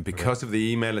attachment. And because of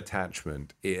the email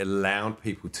attachment, it allowed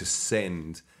people to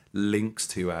send links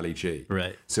to Ali G.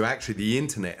 Right. So actually the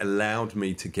internet allowed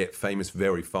me to get famous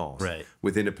very fast. Right.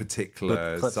 Within a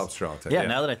particular substrata. Yeah,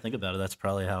 now that I think about it, that's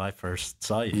probably how I first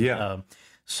saw you. Yeah.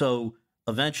 So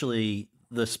eventually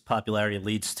this popularity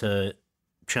leads to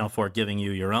Channel 4 giving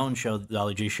you your own show, The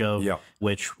Ali G Show,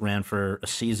 which ran for a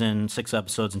season, 6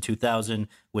 episodes in 2000,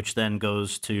 which then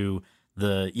goes to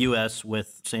the U.S.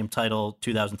 with same title,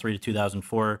 2003 to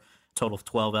 2004, total of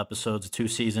 12 episodes, 2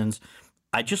 seasons.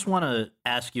 I just want to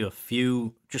ask you a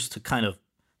few, just to kind of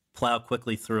plow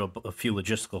quickly through a few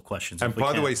logistical questions. And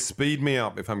by the way, speed me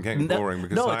up if I'm getting boring,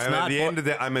 because at the end of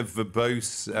it, I'm a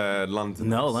verbose Londoner.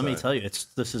 No, let me tell you,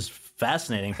 this is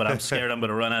fascinating, but I'm scared I'm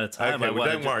going to run out of time. Okay,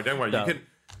 well, don't worry. No. You can,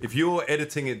 if you're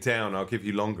editing it down, I'll give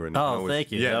you longer. And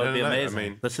thank you. Yeah, that would be amazing. I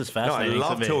mean, this is fascinating. No, I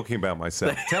love talking about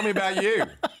myself. Tell me about you.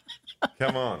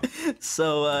 Come on.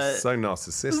 So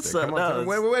narcissistic. Come on.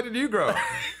 Where did you grow up?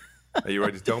 Are you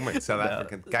ready to tell me? South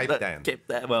African, Cape Town. Cape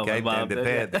Town,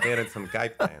 the parents from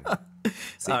Cape Town.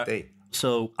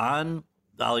 So on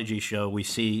the Ali G Show, we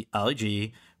see Ali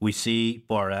G, we see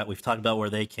Borat. We've talked about where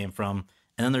they came from.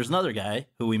 And then there's another guy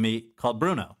who we meet called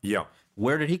Bruno. Yeah.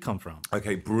 Where did he come from?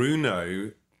 Okay,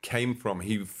 Bruno came from,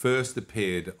 he first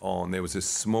appeared on, there was a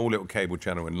small little cable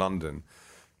channel in London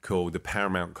called the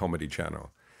Paramount Comedy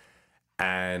Channel.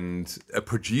 And a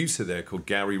producer there called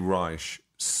Gary Reich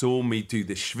saw me do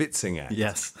the schwitzing act.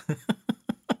 Yes.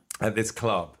 At this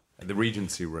club, at the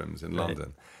Regency Rooms in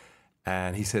London.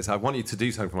 And he says, I want you to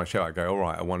do something for my show. I go, all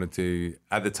right, I want to do,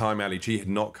 at the time Ali G had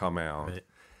not come out. Right.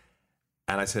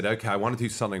 And I said, okay, I want to do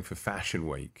something for Fashion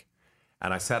Week.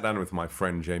 And I sat down with my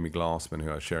friend Jamie Glassman, who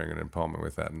I was sharing an apartment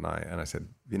with that night. And I said,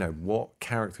 you know, what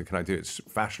character can I do? It's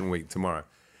Fashion Week tomorrow.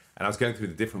 And I was going through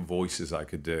the different voices I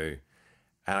could do.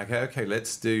 And I go, okay,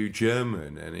 let's do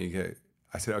German. And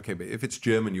I said, okay, but if it's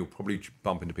German, you'll probably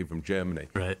bump into people from Germany.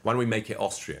 Right. Why don't we make it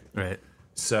Austrian? Right.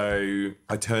 So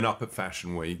I turn up at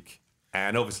Fashion Week.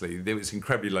 And obviously, there was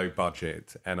incredibly low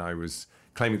budget. And I was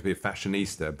claiming to be a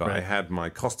fashionista. But I had my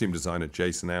costume designer,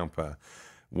 Jason Alper,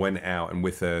 went out and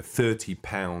with a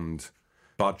 £30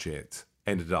 budget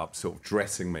ended up sort of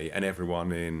dressing me, and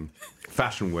everyone in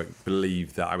Fashion Week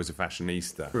believed that I was a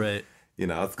fashionista. Right. You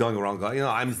know, I was going around going, you know,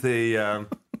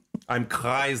 I'm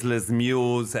Chrysler's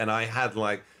muse, and I had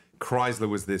like, Chrysler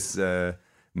was this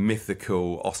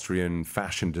mythical Austrian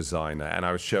fashion designer, and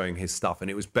I was showing his stuff,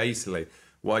 and it was basically,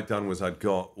 what I'd done was I'd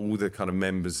got all the kind of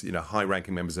members, you know,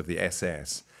 high-ranking members of the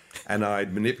SS, and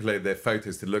I'd manipulated their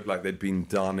photos to look like they'd been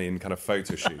done in kind of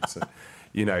photo shoots,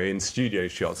 you know, in studio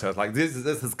shots. So I was like, this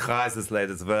is Chrysler's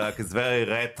latest work. It's very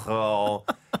retro,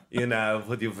 you know,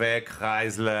 would you wear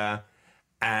Chrysler?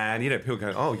 And, you know, people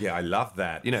going, oh, yeah, I love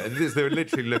that. You know, they were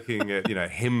literally looking at, you know,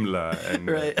 Himmler. And,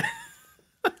 right.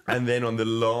 And then on the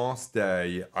last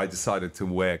day, I decided to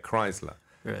wear Chrysler.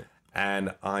 Right.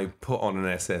 And I put on an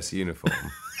SS uniform.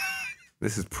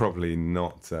 This is probably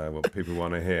not what people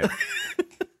want to hear.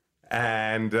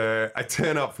 And I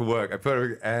turn up for work.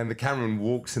 And the cameraman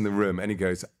walks in the room and he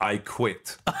goes, I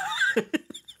quit.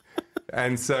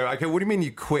 And so I go, what do you mean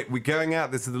you quit? We're going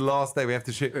out. This is the last day we have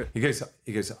to shoot. He goes,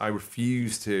 I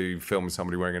refuse to film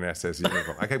somebody wearing an SS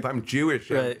uniform. Okay, but I'm Jewish.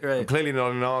 Right. I'm clearly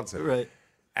not a Nazi. Right.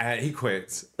 And he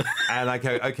quits. And I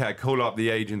go, okay, I call up the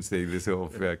agency, this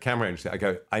sort of camera agency. I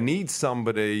go, I need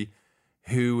somebody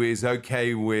who is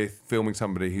okay with filming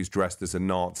somebody who's dressed as a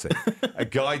Nazi. A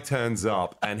guy turns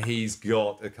up and he's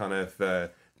got a kind of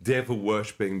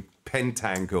devil-worshipping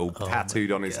pentacle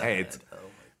tattooed on his head.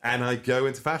 And I go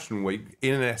into Fashion Week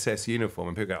in an SS uniform,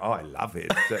 and people go, "Oh, I love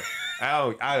it!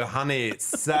 Oh, honey,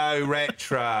 it's so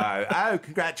retro! Oh,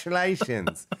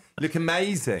 congratulations! Look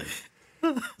amazing!"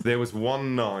 There was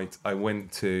one night I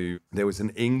went to. There was an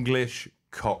English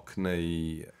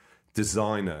Cockney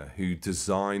designer who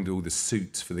designed all the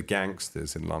suits for the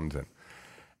gangsters in London,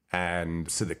 and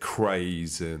so the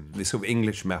Craze and this sort of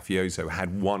English mafioso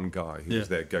had one guy who was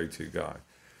their go-to guy.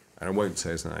 And I won't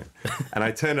say his name. And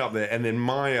I turned up there, and then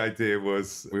my idea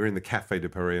was, we were in the Café de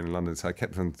Paris in London, so I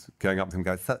kept on going up to him and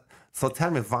going, so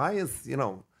tell me, why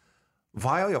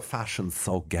are your fashions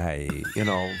so gay?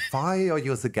 Why are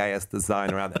you the gayest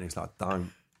designer out there? And he's like,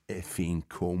 don't effing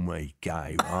call me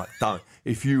gay, right? Don't.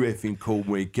 If you effing call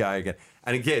me gay again.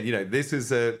 And again, this is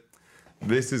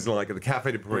like at the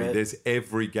Café de Paris, there's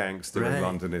every gangster in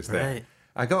London is there. Right.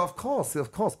 I go, of course,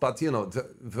 but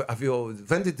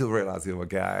when did you realize you were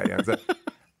gay?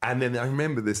 And then I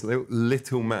remember this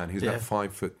little man, who's about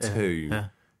 5'2",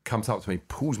 comes up to me,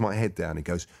 pulls my head down, and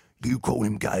goes, "You call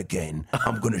him gay again,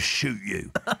 I'm going to shoot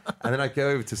you." And then I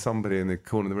go over to somebody in the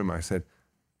corner of the room. I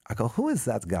go, who is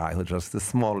that guy who just the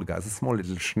small guy, the small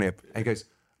little schnip? And he goes,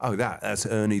 oh, that's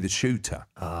Ernie the shooter.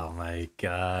 Oh my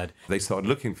God! They started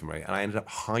looking for me, and I ended up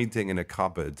hiding in a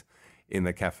cupboard in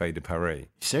the Café de Paris.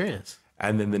 Serious?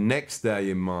 And then the next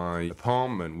day in my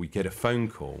apartment, we get a phone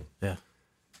call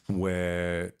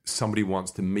where somebody wants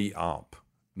to meet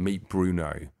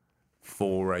Bruno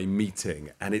for a meeting.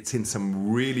 And it's in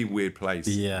some really weird place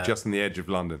just on the edge of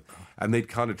London. And they'd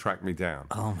kind of tracked me down.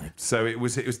 Oh, my God. So it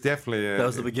was definitely... that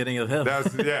was the beginning of him. That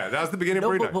was the beginning of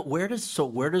Bruno. But where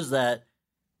does that...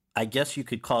 I guess you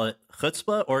could call it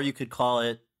chutzpah, or you could call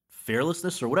it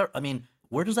fearlessness or whatever. I mean,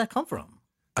 where does that come from?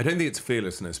 I don't think it's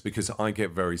fearlessness, because I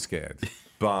get very scared.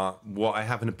 But what I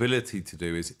have an ability to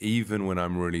do is, even when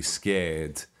I'm really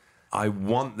scared, I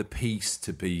want the piece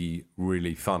to be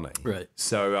really funny. Right.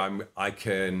 So I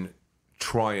can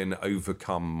try and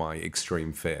overcome my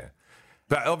extreme fear.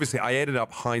 But obviously, I ended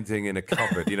up hiding in a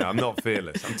cupboard. I'm not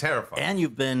fearless. I'm terrified. And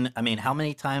you've been, how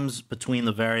many times between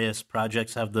the various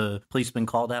projects have the police been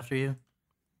called after you?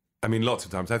 Lots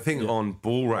of times. I think on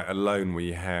Bull Rat alone,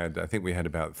 we had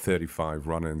about 35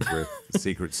 run-ins with the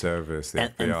Secret Service, the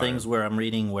FBI. And things where I'm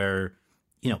reading where,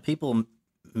 people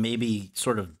maybe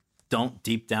sort of don't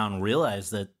deep down realize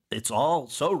that it's all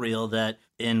so real that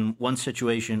in one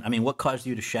situation, what caused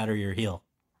you to shatter your heel?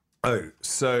 Oh,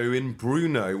 so in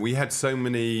Bruno, we had so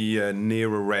many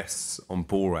near arrests on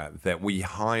Bull Rat that we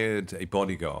hired a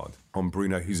bodyguard on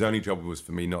Bruno whose only job was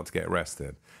for me not to get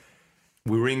arrested.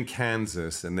 We were in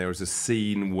Kansas, and there was a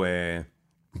scene where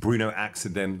Bruno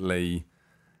accidentally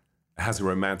has a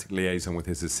romantic liaison with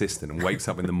his assistant and wakes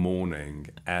up in the morning,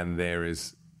 and there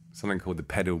is something called the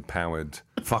pedal-powered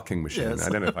fucking machine. Yes.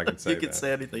 I don't know if I can say that. You can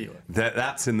say anything you want.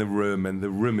 That's in the room, and the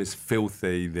room is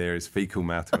filthy. There is fecal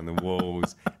matter on the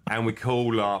walls. And we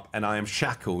call up, and I am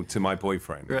shackled to my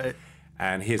boyfriend. Right.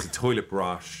 And he has a toilet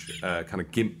brush, kind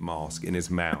of gimp mask in his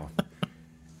mouth.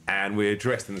 And we're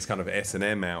dressed in this kind of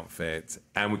S&M outfit,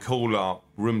 and we call up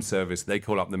room service. They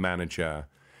call up the manager.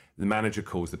 The manager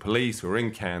calls the police. We're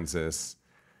in Kansas,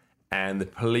 and the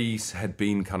police had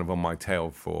been kind of on my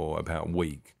tail for about a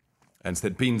week. And so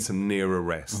there'd been some near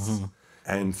arrests. Mm-hmm.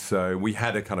 And so we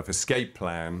had a kind of escape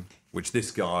plan, which this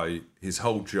guy, his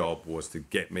whole job was to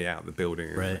get me out of the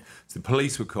building. Right. So the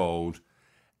police were called,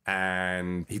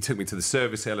 and he took me to the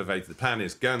service elevator. The plan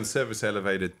is go in the service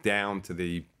elevator down to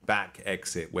the back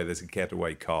exit where there's a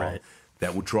getaway car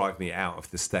that will drive me out of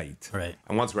the state. Right.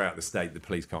 And once we're out of the state, the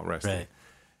police can't arrest me. Right.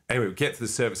 Anyway, we get to the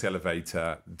service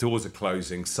elevator, doors are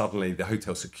closing. Suddenly, the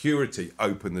hotel security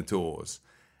open the doors,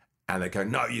 and they go,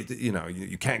 "No,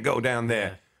 you can't go down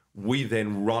there." Yeah. We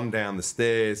then run down the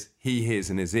stairs. He hears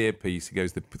in his earpiece, he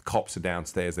goes, "The cops are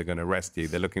downstairs. They're going to arrest you.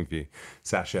 They're looking for you,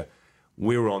 Sacha."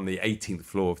 We're on the 18th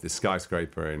floor of this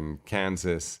skyscraper in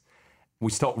Kansas.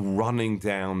 We start running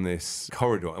down this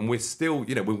corridor, and we're still,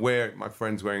 my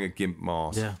friend's wearing a gimp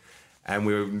mask, and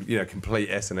we're, complete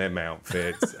S&M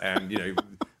outfits, and,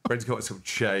 friend's got a sort of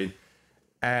chain,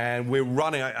 and we're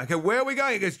running. I go, "Where are we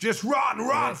going?" He goes, "Just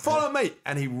run, follow me."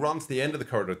 And he runs to the end of the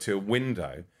corridor to a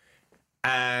window,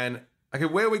 and I go,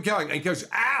 "Where are we going?" And he goes,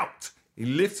 "Out, He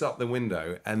lifts up the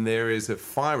window, and there is a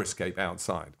fire escape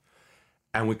outside.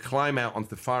 And we climb out onto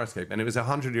the fire escape, and it was a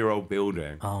 100-year-old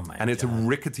building. Oh, my And it's God. a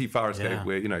rickety fire escape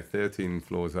where, 13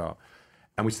 floors up.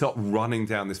 And we start running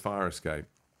down this fire escape.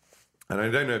 And I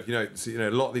don't know if a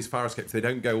lot of these fire escapes, they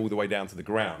don't go all the way down to the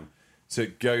ground. So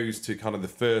it goes to kind of the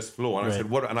first floor. And I said,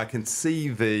 what? And I can see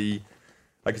the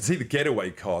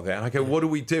getaway car there. And I go, what do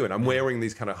we do? And I'm wearing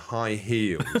these kind of high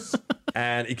heels.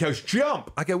 And he goes,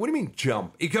 jump. I go, what do you mean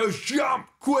jump? He goes, jump,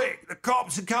 quick. The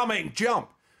cops are coming,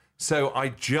 jump. So I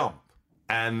jump.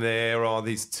 And there are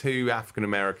these two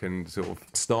African-American sort of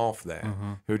staff there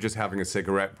who are just having a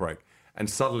cigarette break. And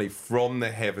suddenly, from the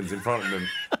heavens in front of them,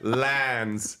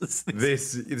 lands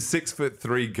this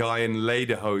 6'3" guy in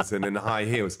lederhosen and high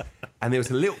heels. And there was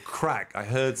a little crack. I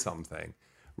heard something,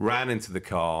 ran into the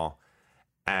car,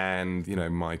 and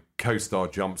my co-star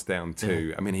jumps down too.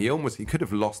 Yeah. I mean, he could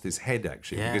have lost his head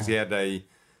actually because he had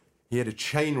a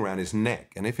chain around his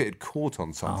neck, and if it had caught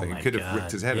on something, it could have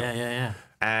ripped his head off. Yeah.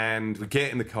 And we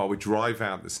get in the car, we drive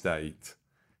out the state.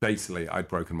 Basically, I'd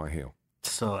broken my heel.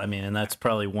 So, I mean, and that's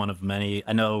probably one of many.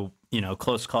 I know,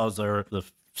 close calls are the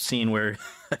scene where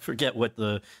I forget what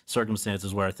the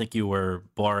circumstances were. I think you were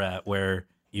Borat, where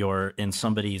you're in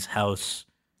somebody's house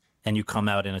and you come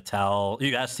out in a towel.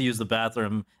 You ask to use the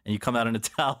bathroom and you come out in a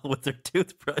towel with their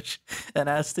toothbrush and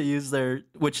ask to use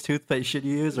which toothpaste should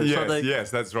you use or something. Yes,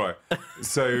 that's right.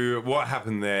 So what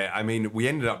happened there, I mean, we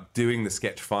ended up doing the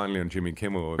sketch finally on Jimmy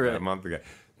Kimmel about a month ago.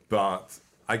 But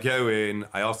I go in,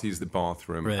 I ask to use the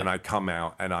bathroom, and I come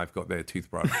out and I've got their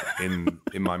toothbrush in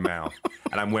my mouth.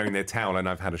 And I'm wearing their towel and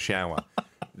I've had a shower.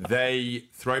 They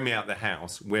throw me out the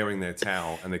house wearing their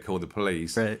towel and they call the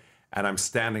police. Right. And I'm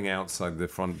standing outside the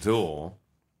front door,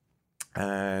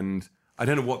 and I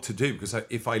don't know what to do because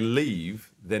if I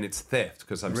leave, then it's theft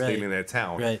because I'm stealing their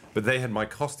towel. Right. But they had my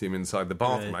costume inside the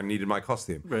bathroom. I needed my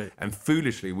costume. Right. And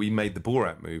foolishly, we made the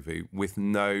Borat movie with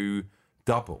no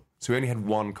double. So we only had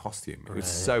one costume. It was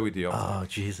so idiotic. Oh,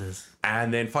 Jesus.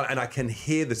 And then and I can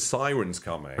hear the sirens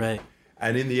coming. Right.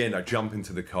 And in the end, I jump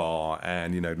into the car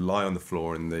and, lie on the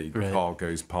floor, and the car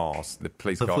goes past. The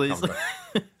police car comes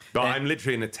back. But I'm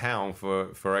literally in a towel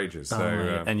for ages.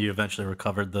 So, and you eventually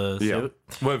recovered the suit?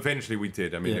 Well, eventually we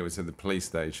did. I mean, it was at the police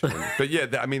station. But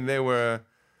there were,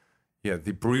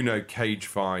 the Bruno Cage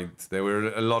fight. There were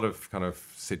a lot of kind of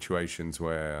situations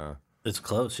where... It's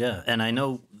close, yeah. And I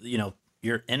know,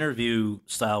 your interview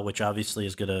style, which obviously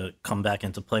is going to come back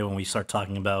into play when we start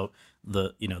talking about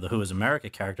the Who Is America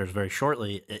characters very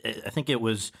shortly. I think it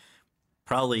was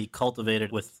probably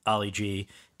cultivated with Ali G.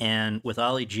 And with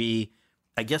Ali G,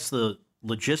 I guess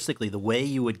logistically, the way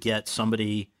you would get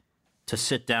somebody to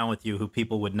sit down with you who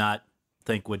people would not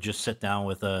think would just sit down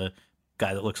with a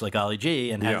guy that looks like Ali G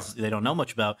and they don't know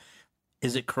much about,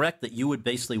 is it correct that you would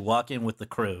basically walk in with the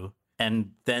crew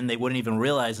and then they wouldn't even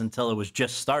realize until it was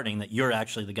just starting that you're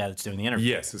actually the guy that's doing the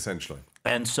interview? Yes, essentially.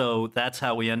 And so that's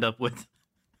how we end up with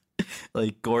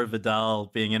like Gore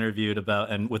Vidal being interviewed about,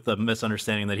 and with the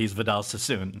misunderstanding that he's Vidal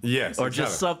Sassoon. Yes, or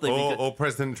just something. Or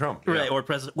President Trump. Right, or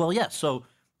President. Well, yeah, so,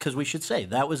 because we should say,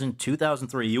 that was in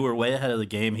 2003. You were way ahead of the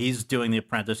game. He's doing The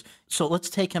Apprentice. So let's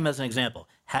take him as an example.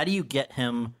 How do you get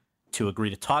him to agree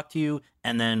to talk to you?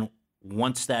 And then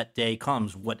once that day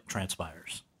comes, what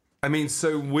transpires? I mean,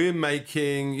 so we're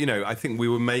making, I think we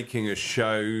were making a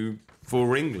show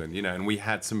for England, and we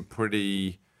had some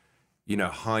pretty...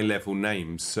 high-level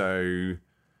names. So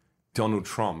Donald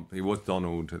Trump, he was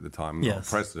Donald at the time, not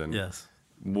president,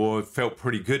 felt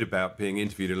pretty good about being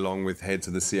interviewed along with heads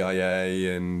of the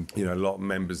CIA and, a lot of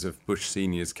members of Bush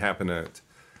Senior's cabinet,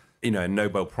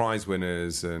 Nobel Prize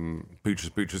winners and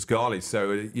Boutros Ghali.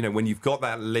 So, when you've got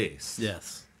that list,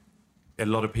 a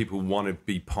lot of people want to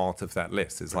be part of that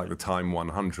list. It's like the Time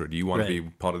 100. You want to be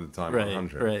part of the Time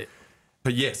 100. Right.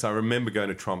 But yes, I remember going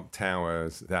to Trump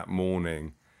Towers that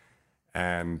morning.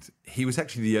 And he was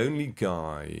actually the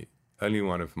only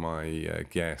one of my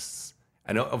guests.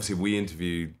 And obviously we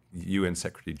interviewed UN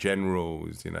Secretary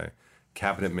Generals,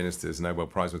 cabinet ministers, Nobel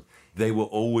Prize winners. They were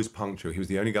always punctual. He was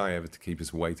the only guy ever to keep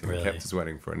us waiting. Really? He kept us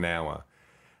waiting for an hour.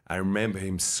 I remember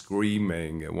him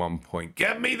screaming at one point,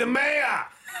 "Get me the mayor!"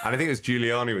 And I think it was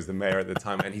Giuliani was the mayor at the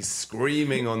time. And he's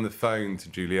screaming on the phone to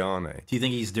Giuliani. Do you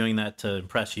think he's doing that to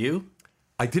impress you?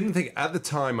 I didn't think, at the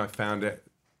time I found it,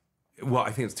 well,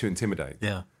 I think it's too intimidating.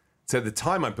 Yeah. So at the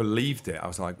time I believed it. I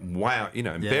was like, wow,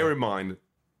 and bear in mind,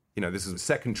 this is the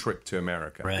second trip to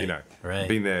America. Right.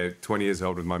 Been there 20 years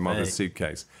old with my mother's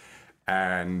suitcase.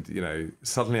 And,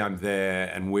 suddenly I'm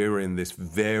there and we're in this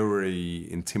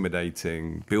very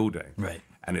intimidating building. Right.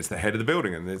 And it's the head of the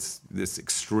building and this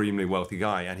extremely wealthy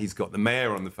guy. And he's got the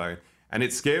mayor on the phone And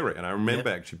it's scary. And I remember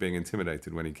actually being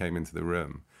intimidated when he came into the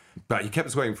room. But he kept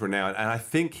us waiting for an hour. And I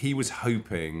think he was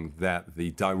hoping that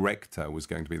the director was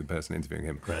going to be the person interviewing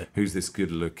him, who's this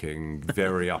good-looking,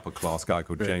 very upper-class guy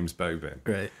called James Bovin.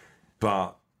 Right.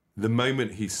 But the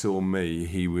moment he saw me,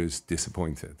 he was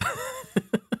disappointed.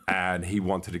 And he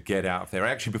wanted to get out of there.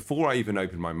 Actually, before I even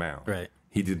opened my mouth,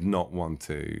 he did not want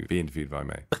to be interviewed by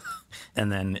me.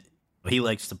 And then he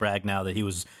likes to brag now that he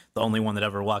was the only one that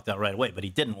ever walked out right away, but he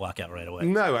didn't walk out right away.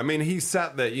 No, I mean, he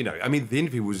sat there, you know, I mean, the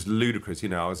interview was ludicrous. You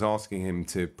know, I was asking him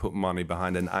to put money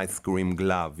behind an ice cream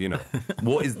glove, you know.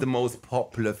 What is the most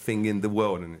popular thing in the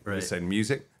world? And he said,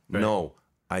 music? No,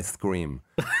 ice cream.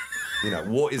 You know,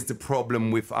 what is the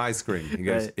problem with ice cream? He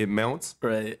goes, it melts?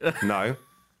 No.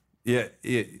 Yeah.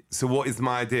 So what is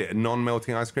my idea? A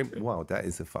non-melting ice cream? Wow, that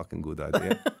is a fucking good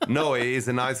idea. No, it is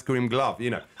an ice cream glove, you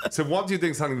know. So once you're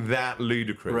doing something that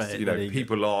ludicrous, you know,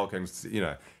 people are going, you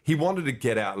know, he wanted to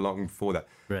get out long before that.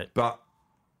 But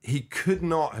he could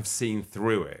not have seen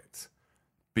through it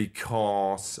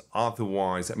because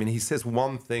otherwise, I mean, he says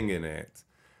one thing in it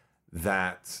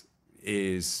that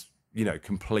is, you know,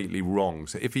 completely wrong.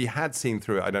 So if he had seen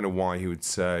through it, I don't know why he would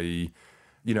say...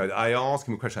 You know, I ask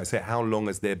him a question. I say, how long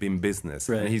has there been business?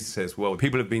 And he says, well,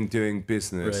 people have been doing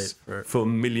business for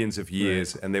millions of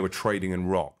years and they were trading in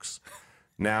rocks.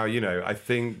 Now, you know, I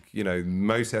think, you know,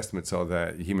 most estimates are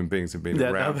that human beings have been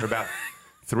around for about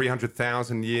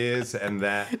 300,000 years and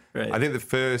that I think the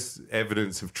first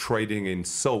evidence of trading in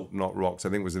salt, not rocks,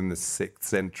 I think was in the 6th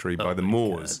century by the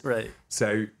Moors.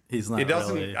 So he's not it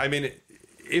doesn't, really... I mean,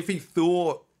 if he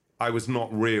thought I was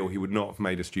not real, he would not have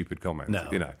made a stupid comment,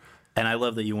 you know. And I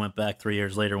love that you went back 3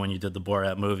 years later when you did the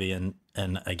Borat movie and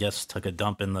I guess took a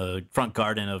dump in the front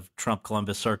garden of Trump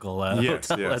Columbus Circle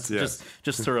hotel.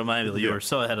 Just to remind you that you were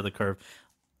so ahead of the curve.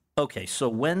 Okay, so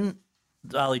when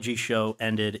the Ali G show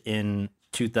ended in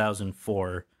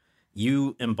 2004,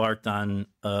 you embarked on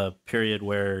a period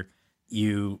where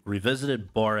you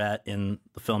revisited Borat in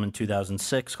the film in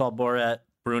 2006 called Borat,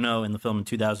 Bruno in the film in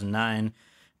 2009,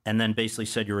 and then basically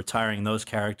said you're retiring those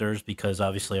characters because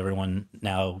obviously everyone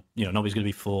now, you know, nobody's going to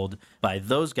be fooled by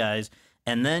those guys.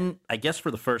 And then I guess for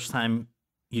the first time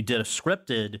you did a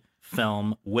scripted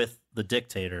film with the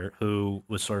dictator who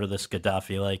was sort of this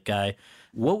Gaddafi-like guy.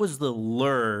 What was the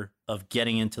lure of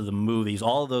getting into the movies?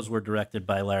 All of those were directed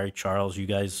by Larry Charles. You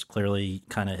guys clearly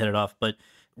kind of hit it off. But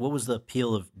what was the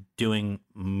appeal of doing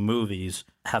movies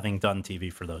having done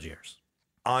TV for those years?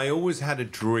 I always had a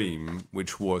dream,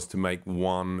 which was to make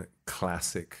one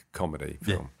classic comedy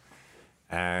film.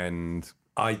 And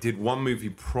I did one movie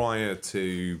prior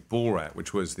to Borat,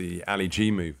 which was the Ali G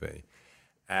movie.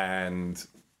 And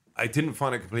I didn't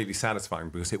find it completely satisfying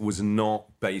because it was not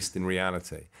based in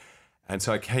reality. And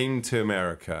so I came to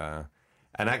America,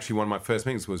 and actually one of my first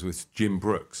meetings was with Jim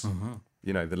Brooks,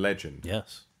 you know, the legend.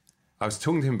 Yes. I was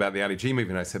talking to him about the Ali G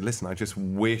movie, and I said, listen, I just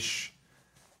wish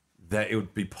that it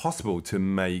would be possible to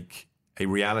make a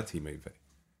reality movie,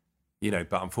 you know,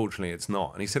 but unfortunately it's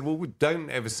not. And he said, well, don't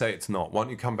ever say it's not. Why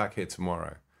don't you come back here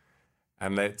tomorrow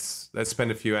and let's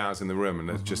spend a few hours in the room and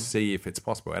let's just see if it's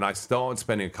possible. And I started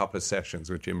spending a couple of sessions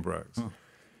with Jim Brooks.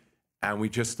 And we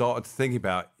just started thinking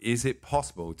about, is it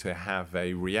possible to have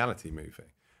a reality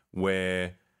movie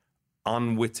where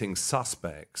unwitting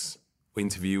suspects,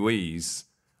 interviewees,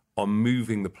 are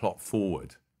moving the plot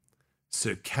forward?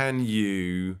 So can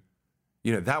you...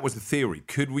 You know, that was the theory.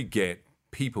 Could we get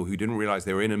people who didn't realize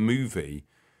they were in a movie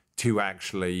to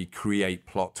actually create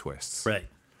plot twists?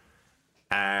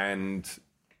 And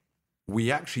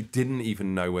we actually didn't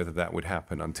even know whether that would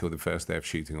happen until the first day of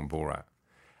shooting on Borat.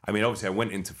 I mean, obviously, I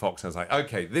went into Fox and I was like,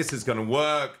 okay, this is going to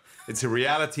work. It's a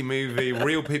reality movie.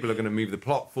 Real people are going to move the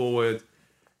plot forward.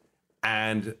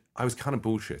 And I was kind of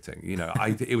bullshitting. You know,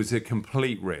 it was a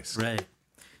complete risk.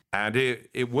 And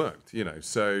it worked, you know.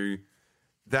 So...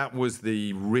 that was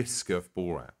the risk of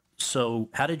Borat. So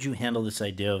how did you handle this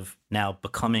idea of now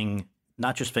becoming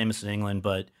not just famous in England,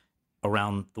 but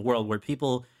around the world where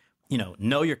people, you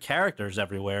know your characters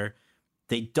everywhere.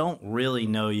 They don't really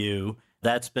know you.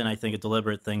 That's been, I think, a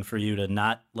deliberate thing for you to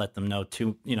not let them know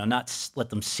not let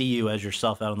them see you as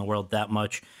yourself out in the world that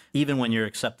much. Even when you're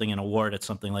accepting an award at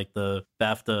something like the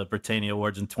BAFTA Britannia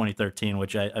Awards in 2013,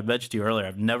 which I mentioned to you earlier,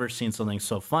 I've never seen something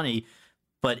so funny,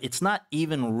 but it's not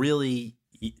even really...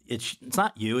 It's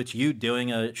not you. It's you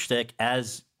doing a shtick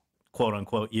as quote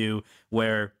unquote you,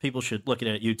 where people should look at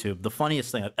it at YouTube. The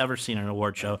funniest thing I've ever seen in an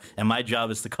award show, and my job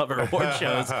is to cover award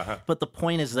shows. But the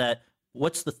point is that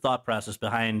what's the thought process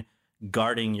behind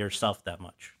guarding yourself that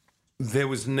much? There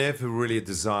was never really a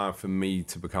desire for me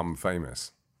to become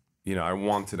famous. I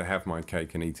wanted to have my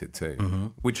cake and eat it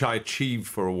too, which I achieved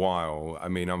for a while. I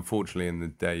mean, unfortunately, in the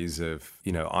days of,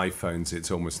 iPhones,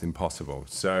 it's almost impossible.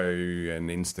 So, and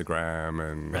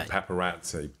Instagram and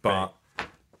paparazzi. But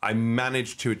I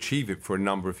managed to achieve it for a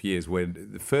number of years, where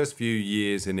the first few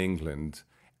years in England,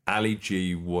 Ali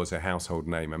G was a household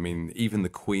name. I mean, even the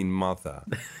Queen Mother...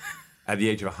 at the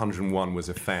age of 101 was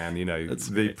a fan,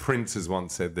 The princess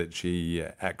once said that she,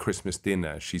 at Christmas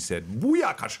dinner, she said,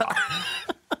 "Booyakasha."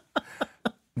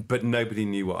 But nobody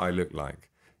knew what I looked like.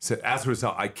 So as a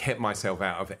result, I kept myself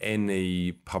out of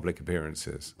any public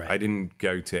appearances. Right. I didn't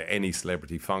go to any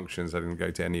celebrity functions. I didn't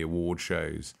go to any award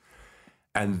shows.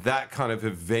 And that kind of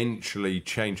eventually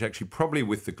changed, actually, probably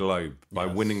with the Globe, by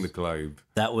winning the Globe.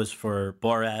 That was for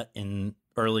Borat in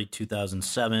early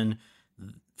 2007.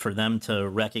 For them to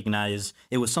recognize,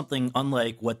 it was something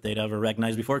unlike what they'd ever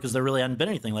recognized before, because there really hadn't been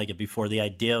anything like it before. The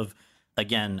idea of,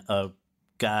 again, a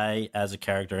guy as a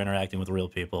character interacting with real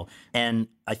people. And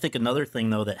I think another thing,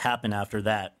 though, that happened after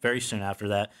that, very soon after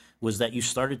that, was that you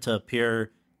started to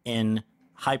appear in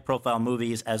high-profile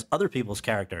movies as other people's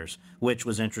characters, which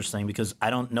was interesting, because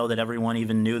I don't know that everyone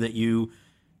even knew that you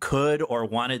could or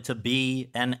wanted to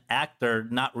be an actor,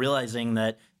 not realizing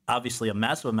that obviously a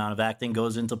massive amount of acting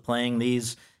goes into playing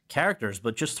these characters.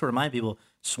 But just to remind people,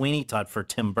 Sweeney Todd for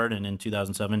Tim Burton in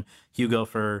 2007, Hugo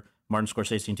for Martin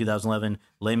Scorsese in 2011,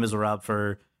 Les Miserables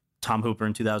for Tom Hooper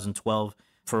in 2012.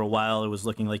 For a while, it was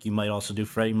looking like you might also do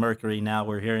Freddie Mercury. Now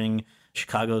we're hearing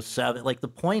Chicago 7. Like, the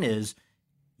point is,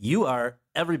 you are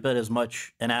every bit as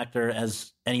much an actor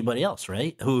as anybody else,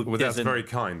 right? Well, that's very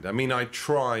kind. I mean, I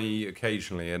try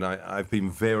occasionally, and I've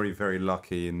been very, very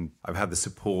lucky, and I've had the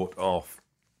support of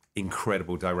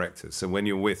incredible directors. So when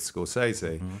you're with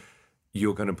Scorsese,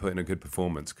 you're going to put in a good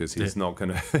performance, because he's not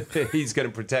going to, he's going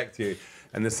to protect you.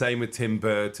 And the same with Tim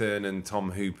Burton and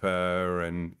Tom Hooper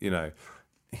and,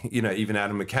 even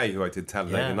Adam McKay, who I did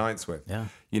Talladega Nights with.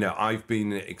 Yeah. I've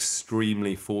been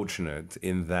extremely fortunate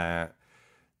in that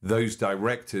those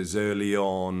directors early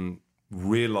on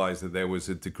realized that there was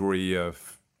a degree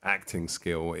of acting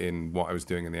skill in what I was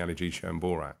doing in the Ali G show and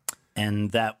Borat.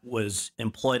 And that was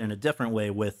employed in a different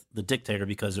way with The Dictator,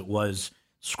 because it was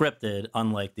scripted,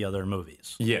 unlike the other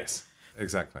movies. Yes,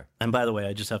 exactly. And by the way,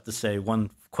 I just have to say one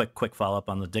quick follow-up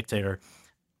on The Dictator.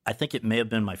 I think it may have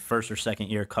been my first or second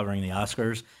year covering the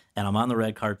Oscars, and I'm on the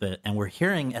red carpet, and we're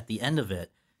hearing at the end of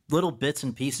it little bits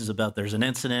and pieces about there's an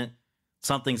incident,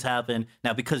 something's happened.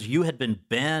 Now, because you had been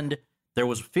banned, there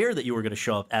was fear that you were going to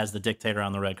show up as the Dictator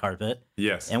on the red carpet.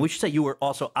 Yes. And we should say you were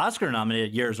also Oscar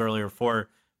nominated years earlier for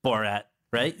Borat,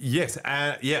 right? Yes.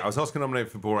 I was Oscar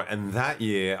nominated for Borat, and that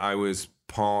year I was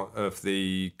part of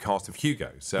the cast of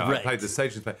Hugo. So I played the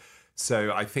stage play.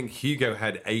 So I think Hugo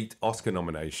had 8 Oscar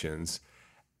nominations,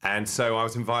 and so I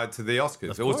was invited to the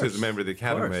Oscars, also as a member of the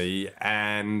Academy,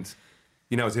 and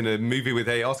I was in a movie with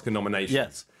 8 Oscar nominations.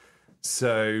 Yes.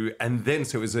 So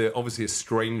it was obviously a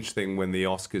strange thing when the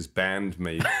Oscars banned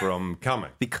me from coming.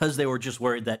 Because they were just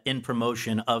worried that in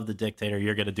promotion of The Dictator,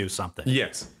 you're going to do something.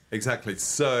 Yes, exactly.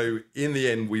 So in the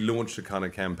end, we launched a kind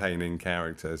of campaign in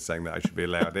character saying that I should be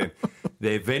allowed in.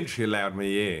 They eventually allowed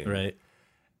me in. Right.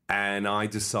 And I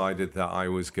decided that I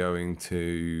was going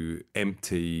to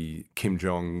empty Kim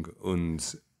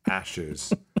Jong-un's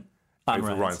ashes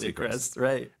over Ryan Seacrest.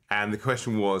 Right. And the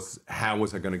question was, how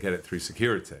was I going to get it through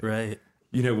security? Right.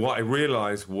 What I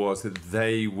realized was that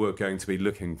they were going to be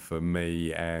looking for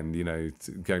me and,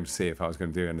 going to see if I was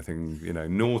going to do anything,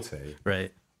 naughty.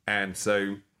 Right. And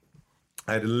so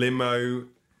I had a limo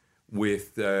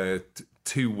with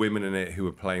 2 women in it who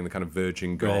were playing the kind of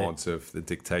virgin guards of the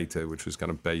Dictator, which was kind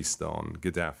of based on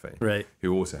Gaddafi. Right.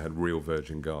 Who also had real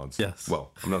virgin guards. Yes.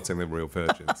 Well, I'm not saying they're real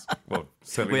virgins. Well,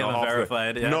 certainly we haven't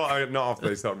verified. Not after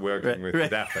they started working with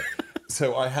Gaddafi.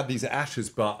 So I had these ashes,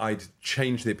 but I'd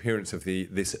changed the appearance of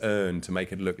this urn to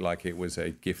make it look like it was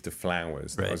a gift of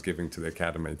flowers that I was giving to the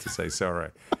Academy to say sorry.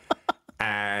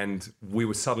 And we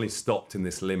were suddenly stopped in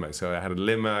this limo. So I had a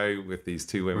limo with these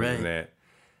 2 women in it,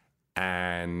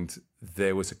 and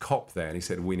there was a cop there, and he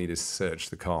said, "We need to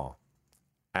search the car."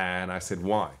 And I said,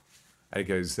 "Why?" And he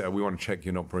goes, "We want to check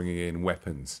you're not bringing in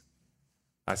weapons."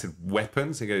 I said,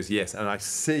 "Weapons?" He goes, "Yes." And I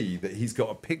see that he's got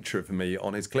a picture of me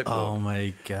on his clipboard. Oh,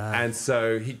 my God. And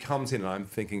so he comes in, and I'm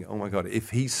thinking, oh, my God,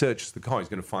 if he searches the car, he's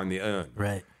going to find the urn.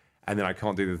 Right. And then I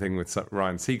can't do the thing with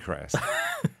Ryan Seacrest.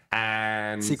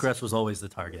 And Seacrest was always the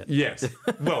target. Yes.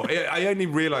 Well, I only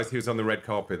realized he was on the red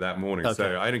carpet that morning,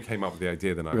 so I only came up with the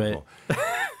idea the night before.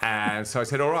 And so I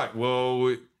said, all right,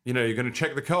 well, you're going to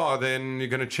check the car, then you're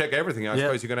going to check everything. I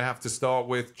suppose you're going to have to start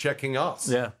with checking us,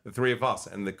 the 3 of us.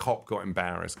 And the cop got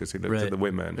embarrassed because he looked at the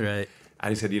women. Right. And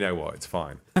he said, you know what, it's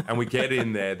fine. And we get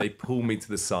in there, they pull me to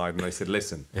the side and they said,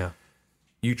 listen,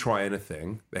 you try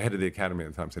anything. The head of the academy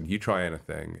at the time said, you try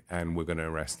anything and we're going to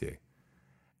arrest you.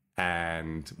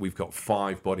 And we've got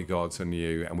 5 bodyguards on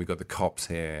you and we've got the cops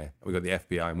here, we've got the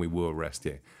FBI and we will arrest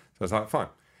you. So I was like, fine.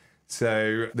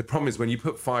 So the problem is when you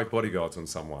put 5 bodyguards on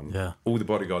someone, all the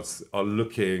bodyguards are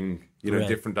looking,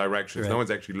 different directions. No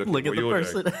one's actually looking at what you're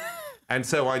doing. And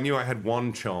so I knew I had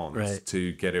one chance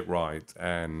to get it right.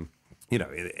 And,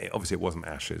 obviously it wasn't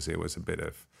ashes. It was a bit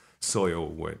of soil,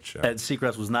 which... Ed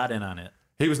Seacrest was not in on it.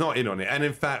 He was not in on it. And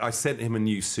in fact, I sent him a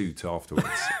new suit afterwards.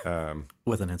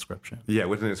 With an inscription. Yeah,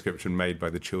 with an inscription made by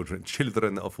the children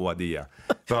of Wadia.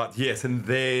 But yes, and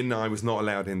then I was not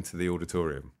allowed into the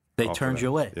auditorium. They turned you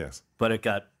away. Yes. But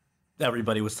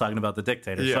everybody was talking about the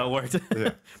dictator, so it worked.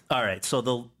 Yeah. All right,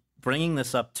 so bringing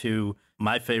this up to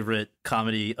my favorite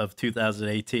comedy of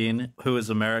 2018, Who is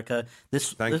America?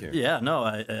 Thank you. Yeah, no,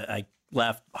 I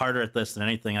laughed harder at this than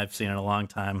anything I've seen in a long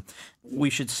time. We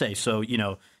should say, so,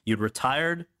 you'd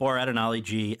retired Borat and Ali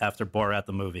G after Borat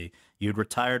the movie. You'd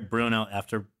retired Bruno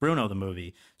after Bruno the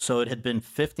movie. So it had been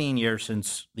 15 years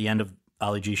since the end of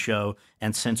Ali G's show,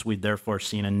 and since we'd therefore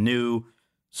seen a new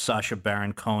Sacha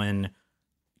Baron Cohen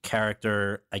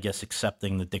character, I guess,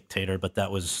 accepting the dictator, but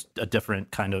that was a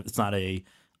different kind of, it's not a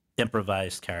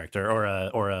improvised character or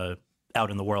a out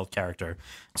in the world character.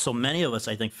 So many of us,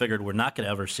 I think, figured we're not going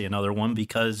to ever see another one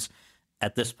because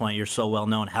at this point you're so well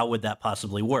known. How would that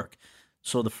possibly work?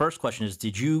 So the first question is,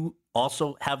 did you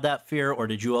also have that fear, or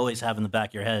did you always have in the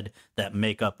back of your head that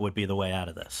makeup would be the way out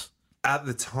of this? At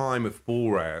the time of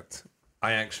Borat,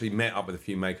 I actually met up with a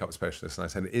few makeup specialists and I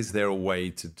said, is there a way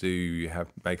to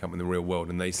have makeup in the real world?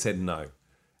 And they said no.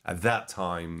 At that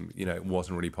time, it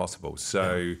wasn't really possible.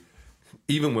 So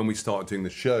even when we started doing the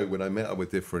show, when I met up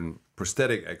with different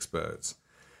prosthetic experts,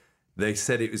 they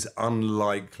said it was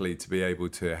unlikely to be able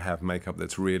to have makeup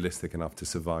that's realistic enough to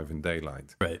survive in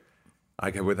daylight. Right.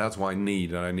 Okay, well, that's what I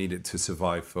need. And I need it to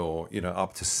survive for,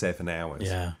 up to 7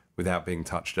 hours without being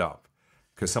touched up.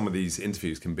 Because some of these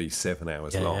interviews can be 7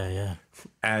 hours long. Yeah.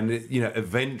 And,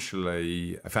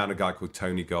 eventually I found a guy called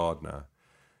Tony Gardner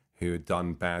who had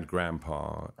done Bad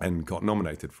Grandpa and got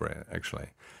nominated for it, actually.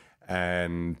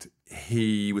 And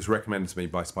he was recommended to me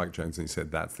by Spike Jonze and he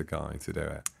said, that's the guy to do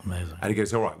it. Amazing. And he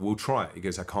goes, all right, we'll try it. He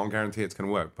goes, I can't guarantee it's going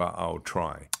to work, but I'll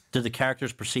try. Did the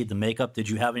characters precede the makeup? Did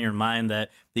you have in your mind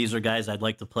that these are guys I'd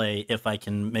like to play if I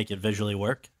can make it visually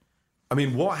work? I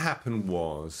mean, what happened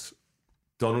was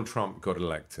Donald Trump got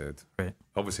elected. Right.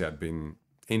 Obviously, I'd been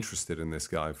interested in this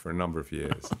guy for a number of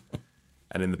years.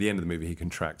 And in the end of the movie, he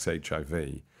contracts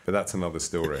HIV. But that's another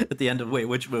story. At the end of,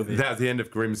 which movie? That's the end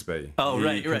of Grimsby. Oh, he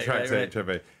right. contracts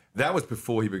HIV. That was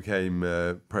before he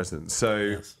became president.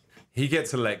 So he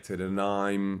gets elected and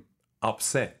I'm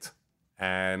upset.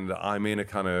 And I'm in a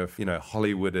kind of,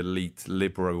 Hollywood elite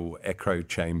liberal echo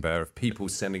chamber of people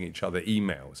sending each other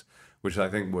emails, which I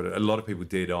think what a lot of people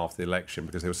did after the election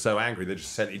because they were so angry. They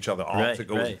just sent each other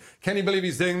articles. Right. Can you believe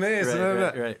he's doing this?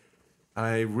 Right.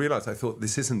 I realized, I thought,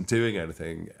 this isn't doing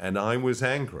anything. And I was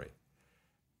angry.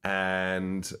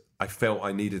 And I felt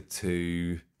I needed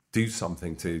to do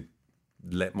something to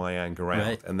let my anger out.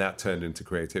 Right. And that turned into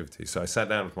creativity. So I sat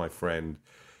down with my friend,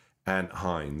 Ant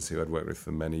Hines, who I'd worked with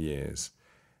for many years.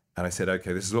 And I said,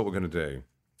 okay, this is what we're going to do.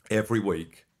 Every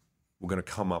week, we're going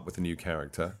to come up with a new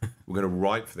character. We're going to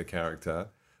write for the character.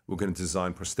 We're going to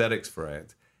design prosthetics for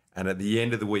it. And at the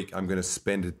end of the week, I'm going to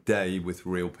spend a day with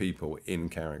real people in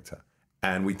character.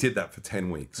 And we did that for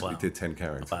 10 weeks. Wow. We did 10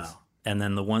 characters. Wow. And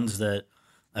then the ones that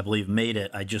I believe made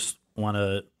it, I just want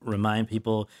to remind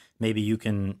people, maybe you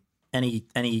can,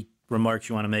 any remarks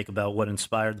you want to make about what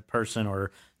inspired the person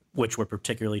or which were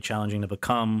particularly challenging to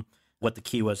become, what the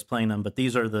key was playing them. But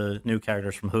these are the new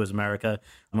characters from Who is America.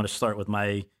 I'm going to start with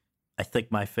my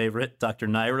favorite, Dr.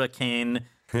 Naira Kane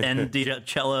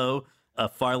Cello, a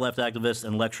far-left activist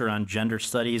and lecturer on gender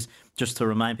studies. Just to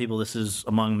remind people, this is,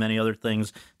 among many other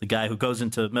things, the guy who goes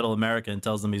into Middle America and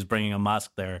tells them he's bringing a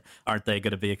mosque there. Aren't they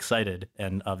going to be excited?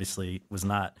 And obviously was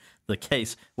not the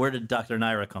case. Where did Dr.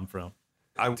 Naira come from?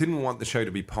 I didn't want the show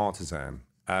to be partisan,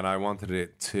 and I wanted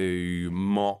it to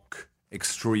mock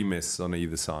extremists on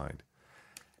either side.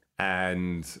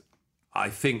 And I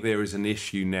think there is an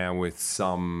issue now with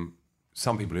some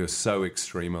people who are so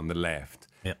extreme on the left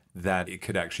that it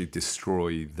could actually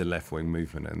destroy the left-wing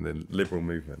movement and the liberal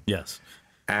movement. Yes.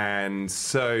 And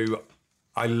so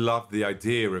I love the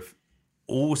idea of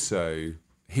also,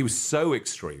 he was so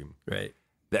extreme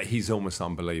that he's almost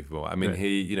unbelievable. I mean,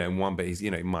 he, in one bit, he's,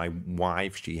 my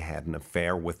wife, she had an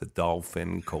affair with a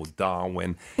dolphin called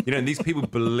Darwin. And these people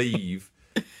believe,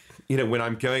 when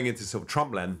I'm going into sort of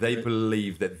Trump land, they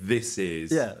believe that this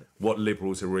is what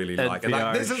liberals are really like. And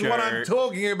like, this is what I'm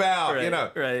talking about,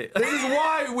 Right. This is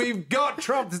why we've got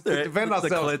Trump to defend ourselves.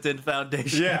 The Clinton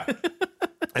Foundation. Yeah.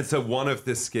 And so one of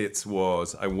the skits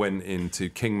was I went into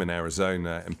Kingman,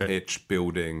 Arizona and pitched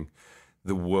building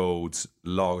the world's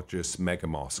largest mega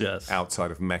mosque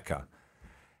outside of Mecca.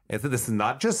 And so this is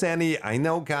not just any, I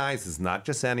know guys, it's not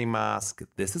just any mosque.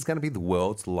 This is going to be the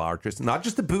world's largest, not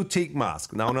just a boutique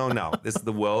mosque. No. This is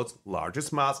the world's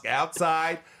largest mosque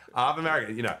outside of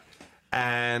America,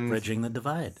 And bridging the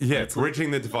divide. Yeah,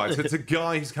 bridging the divide. So it's a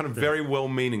guy who's kind of very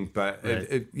well-meaning, but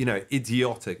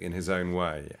idiotic in his own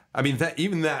way. I mean,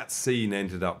 even that scene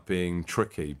ended up being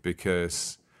tricky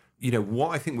because, what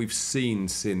I think we've seen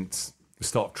since the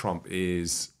start of Trump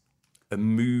is a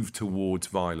move towards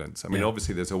violence. I mean,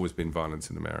 obviously, there's always been violence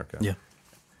in America,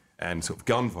 and sort of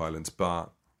gun violence,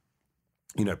 but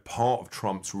part of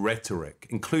Trump's rhetoric,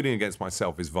 including against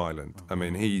myself, is violent. I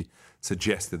mean, he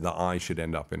suggested that I should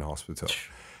end up in hospital.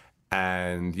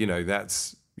 And,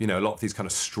 that's, a lot of these kind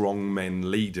of strongmen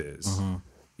leaders,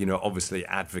 obviously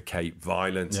advocate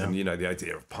violence and, the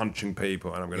idea of punching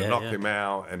people and I'm going to knock him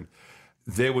out. And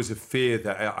there was a fear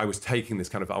that I was taking this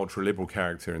kind of ultra-liberal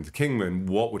character into Kingman.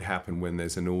 What would happen when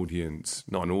there's an audience,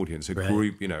 not an audience, a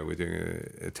group, we're doing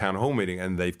a town hall meeting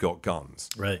and they've got guns.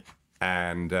 Right.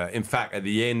 And in fact, at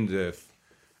the end of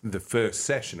the first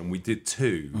session, and we did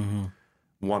two,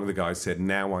 one of the guys said,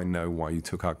 now I know why you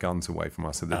took our guns away from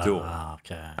us at the door.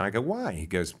 Okay. And I go, why? He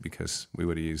goes, because we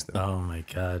would have used them. Oh, my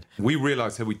God. We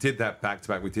realized that we did that back to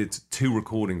back. We did two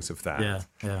recordings of that.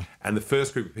 Yeah. And the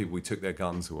first group of people, we took their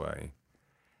guns away.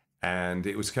 And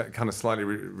it was kind of slightly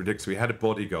ridiculous. We had a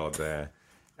bodyguard there.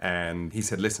 And he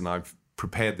said, listen, I've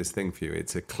prepared this thing for you.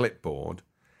 It's a clipboard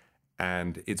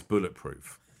and it's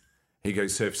bulletproof. He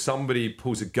goes, so if somebody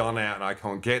pulls a gun out and I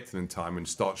can't get to them in time and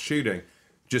starts shooting,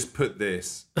 just put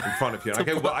this in front of you. And I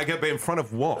go, but in front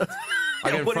of what? I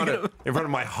go in front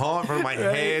of my heart, in front of my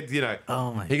head,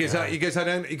 Oh my God. He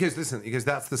goes, listen.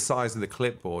 that's the size of the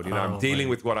clipboard. I'm dealing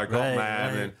with what I got,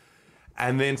 man. Right.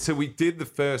 And then, so we did the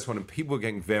first one and people were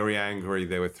getting very angry.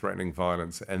 They were threatening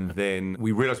violence. And then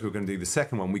we realized we were going to do the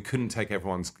second one. We couldn't take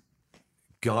everyone's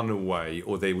gun away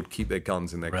or they would keep their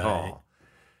guns in their car.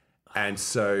 And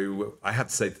so I had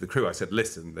to say to the crew, I said,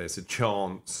 listen, there's a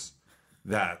chance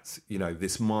that,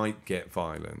 this might get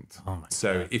violent.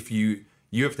 So if you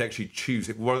have to actually choose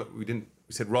it. We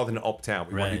said rather than opt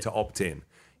out, we want you to opt in.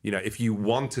 If you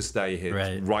want to stay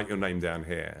here, write your name down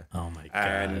here. Oh, my God.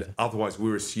 And otherwise,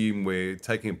 we assume we're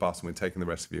taking a bus and we're taking the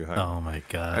rest of you home. Oh, my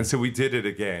God. And so we did it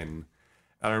again.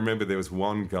 And I remember there was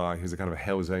one guy who's a kind of a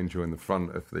Hell's Angel in the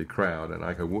front of the crowd. And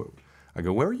I go,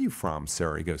 where are you from,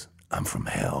 sir? He goes, I'm from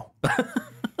hell.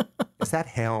 Is that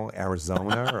hell,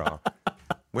 Arizona? Or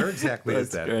where exactly is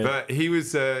that? Great. But he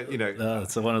was,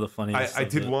 it's one of the funniest. I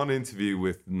did one interview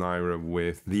with Naira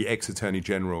with the ex-attorney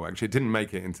general. Actually, it didn't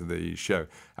make it into the show.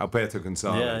 Alberto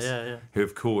Gonzalez, who,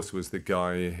 of course, was the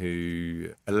guy who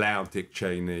allowed Dick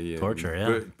Cheney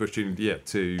and Bush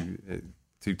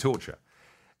to torture.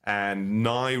 And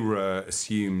Naira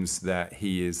assumes that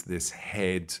he is this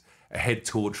head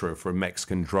torturer for a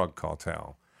Mexican drug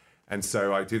cartel. And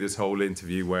so I do this whole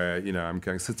interview where, I'm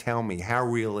going, so tell me, how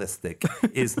realistic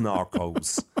is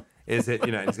Narcos? Is it,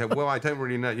 and he's like, well, I don't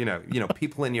really know.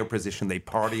 People in your position, they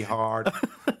party hard,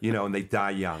 and they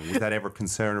die young. Was that ever a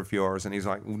concern of yours? And he's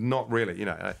like, well, not really,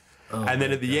 And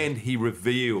then at the end, he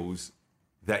reveals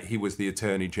that he was the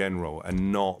attorney general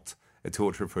and not a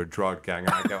torturer for a drug gang.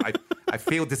 And I go, I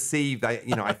feel deceived.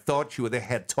 I thought you were the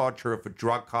head torturer of a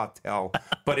drug cartel,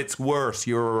 but it's worse.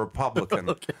 You're a Republican.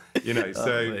 So.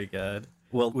 Oh my God.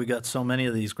 Well, we got so many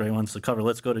of these great ones to cover.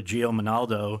 Let's go to Gio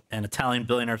Monaldo, an Italian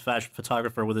billionaire fashion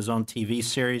photographer with his own TV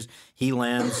series. He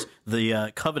lands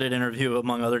the coveted interview,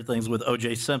 among other things, with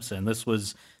O.J. Simpson. This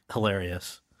was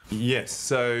hilarious. Yes.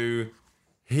 So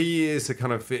he is a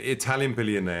kind of Italian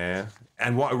billionaire.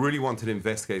 And what I really wanted to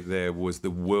investigate there was the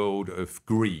world of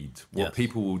greed, what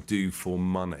people will do for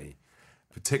money.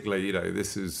 Particularly,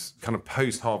 this is kind of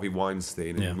post-Harvey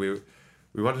Weinstein. And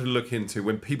we wanted to look into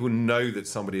when people know that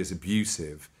somebody is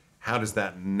abusive, how does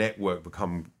that network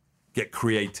get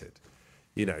created?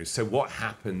 So what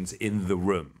happens in the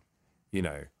room?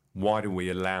 Why do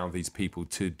we allow these people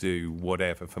to do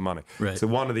whatever for money? Right. So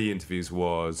one of the interviews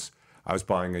was, I was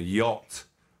buying a yacht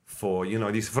for,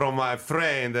 this from my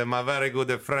friend, my very good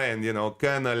friend,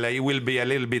 Colonel. He will be a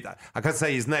little bit, I can't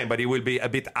say his name, but he will be a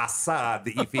bit Assad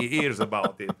if he hears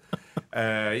about it.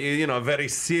 A very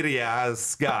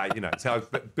serious guy, So I was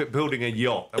building a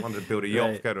yacht. I wanted to build a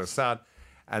yacht for Colonel Assad.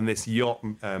 And this yacht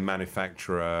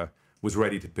manufacturer was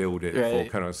ready to build it for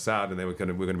kind of sad, and we're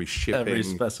going to be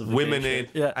shipping women in.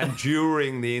 Yeah. And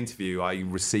during the interview, I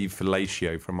received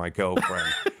fellatio from my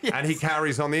girlfriend, and he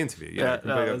carries on the interview.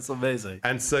 That's amazing.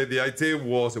 And so the idea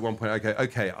was at one point,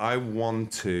 okay, I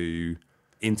want to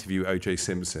interview O.J.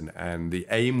 Simpson, and the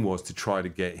aim was to try to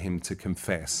get him to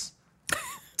confess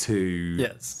to.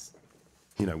 Yes.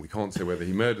 You know, we can't say whether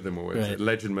he murdered them or whether it's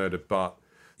alleged murder, but.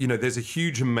 You know, there's a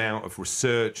huge amount of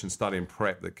research and study and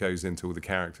prep that goes into all the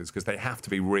characters because they have to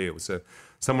be real. So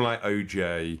someone like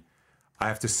OJ, I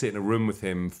have to sit in a room with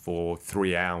him for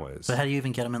 3 hours. But how do you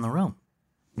even get him in the room?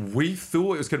 We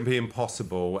thought it was going to be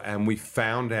impossible, and we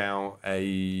found out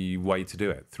a way to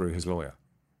do it through his lawyer.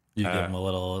 You give him a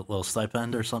little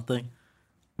stipend or something?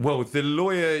 Well, the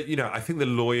lawyer, you know, I think the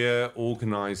lawyer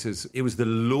organizes, it was the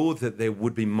law that there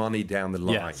would be money down the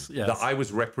line. Yes. That I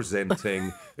was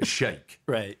representing a sheikh.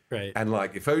 Right. And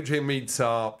like, if OJ meets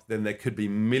up, then there could be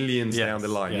millions down the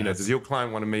line. You know, does your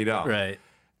client want to meet up? Right.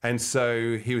 And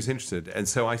so he was interested. And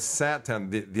so I sat down,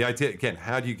 the idea, again,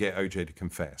 how do you get OJ to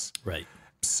confess? Right.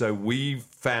 So we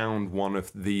found one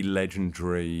of the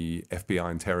legendary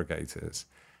FBI interrogators,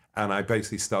 and I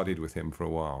basically studied with him for a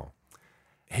while.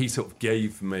 He sort of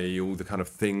gave me all the kind of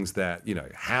things that, you know,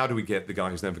 how do we get the guy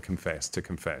who's never confessed to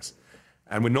confess?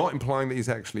 And we're not implying that he's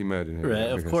actually murdered him. Right,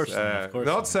 of course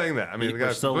not saying that. I mean, the we're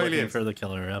guy's still completely looking for the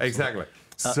killer. Absolutely. Exactly.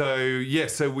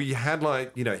 So we had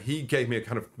like, you know, he gave me a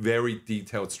kind of very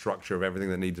detailed structure of everything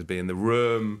that needed to be in the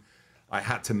room. I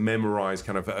had to memorize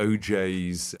kind of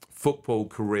OJ's football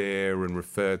career and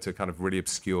refer to kind of really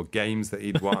obscure games that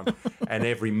he'd won and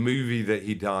every movie that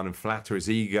he'd done and flatter his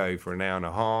ego for an hour and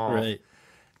a half. Right.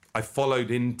 I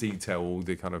followed in detail all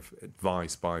the kind of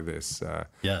advice by this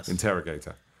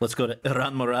interrogator. Let's go to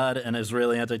Iran Murad, an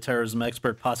Israeli anti-terrorism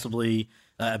expert, possibly,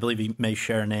 I believe he may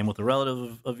share a name with a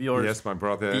relative of yours. Yes, my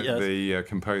brother, the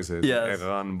composer,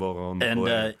 Iran Murad.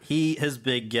 And his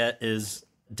big get is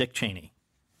Dick Cheney.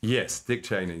 Yes, Dick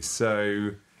Cheney. So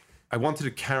I wanted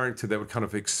a character that would kind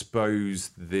of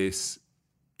expose this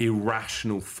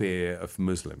irrational fear of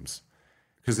Muslims.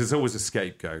 Because there's always a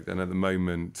scapegoat, and at the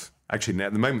moment,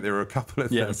 there are a couple of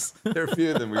them. Yes. There are a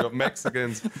few of them. We've got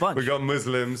Mexicans, we've got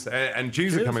Muslims, and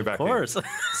Jews are coming back in. Of course.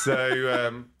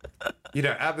 So, you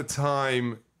know, at the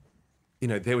time, you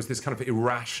know, there was this kind of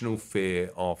irrational fear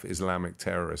of Islamic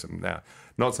terrorism. Now,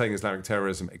 not saying Islamic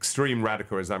terrorism, extreme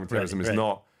radical Islamic terrorism is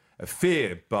not a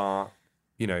fear, but,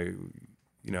 you know,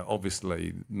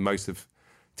 obviously most of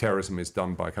terrorism is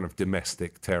done by kind of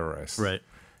domestic terrorists. Right.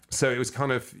 So it was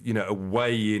kind of, you know, a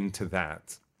way into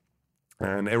that.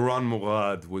 And Iran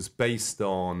Murad was based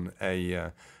on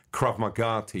a Krav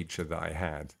Maga teacher that I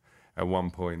had at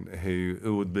one point who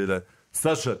would be like,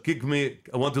 Sacha, kick me.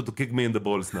 I want you to kick me in the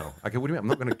balls now. Okay, what do you mean? I'm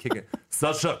not going to kick it.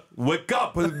 Sacha, wake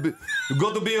up. You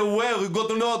got to be aware. You got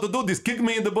to know how to do this. Kick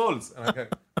me in the balls. And I go,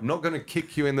 I'm not going to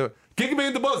kick you in the... Kick me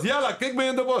in the balls. Yalla, kick me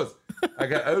in the balls. I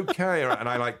go, okay. And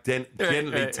I like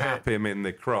gently tap him in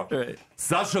the crotch. Right.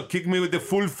 Sacha, kick me with the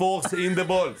full force in the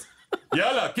balls.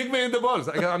 Yalla, kick me in the balls.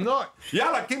 I go, I'm not.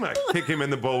 Yalla, kick me. I kick him in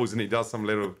the balls and he does some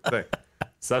little thing.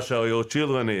 Sacha, are your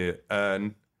children here?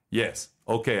 And yes.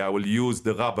 Okay, I will use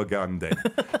the rubber gun then.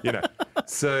 You know,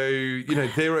 so, you know,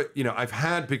 there are, you know, I've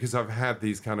had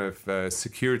these kind of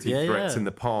security threats in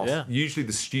the past. Yeah. Usually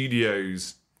the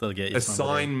studios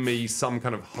assign me some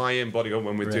kind of high-end bodyguard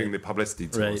when we're doing the publicity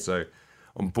tour. Right. So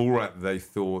on Borat, they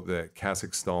thought that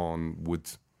Kazakhstan would,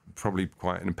 probably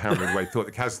quite in a paranoid way, thought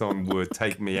that Kazakhstan would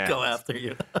take me out. Go after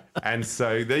you. And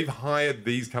so they've hired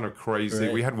these kind of crazy...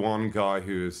 Right. We had one guy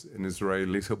who was an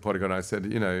Israeli bodyguard, and I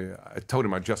said, you know, I told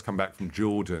him I'd just come back from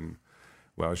Jordan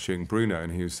where I was shooting Bruno,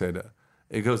 and he said...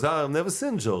 He goes, I've never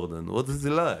seen Jordan. What is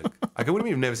it like? I go, what do you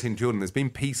mean you've never seen Jordan? There's been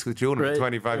peace with Jordan for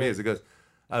 25 years. He goes,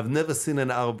 I've never seen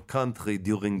an Arab country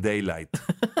during daylight.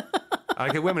 I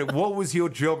go, wait a minute, what was your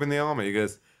job in the army? He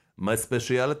goes, my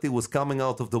speciality was coming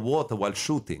out of the water while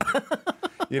shooting.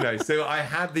 You know, so I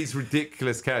had these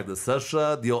ridiculous characters.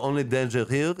 Sacha, your only danger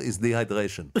here is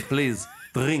dehydration. Please,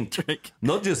 drink.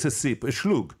 Not just a sip, a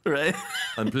schlug. Right.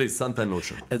 And please, suntan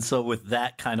lotion. And so with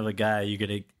that kind of a guy, you're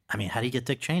going to... I mean, how do you get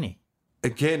Dick Cheney?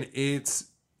 Again, it's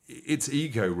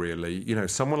ego, really. You know,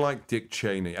 someone like Dick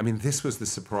Cheney, I mean, this was the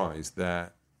surprise,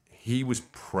 that he was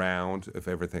proud of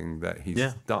everything that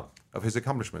he's done, of his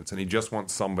accomplishments, and he just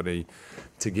wants somebody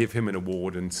to give him an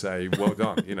award and say, well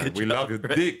done, you know, we love you.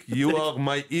 Right? Dick, you are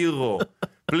my hero.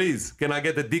 Please, can I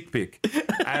get a dick pic?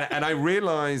 And I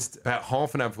realized about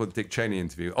half an hour before the Dick Cheney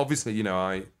interview, obviously, you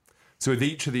know, So with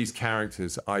each of these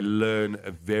characters, I learn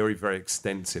a very, very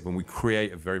extensive, and we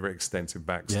create a very, very extensive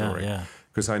backstory. Yeah.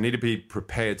 Because I need to be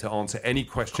prepared to answer any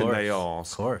question they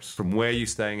ask. Of course. From where you're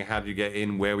staying, how did you get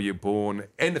in, where were you born,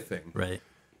 anything. Right.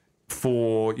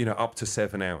 For, up to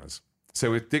 7 hours.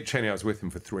 So with Dick Cheney, I was with him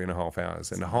for 3.5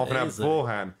 hours. And half an hour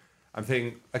beforehand, I'm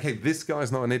thinking, okay, this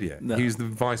guy's not an idiot. No. He's the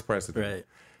vice president. Right.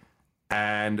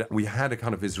 And we had a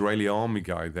kind of Israeli army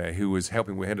guy there who was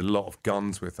helping. We had a lot of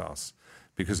guns with us.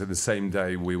 Because at the same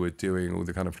day, we were doing all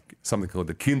the kind of something called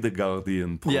the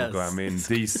kindergarten program in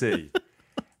DC.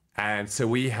 And so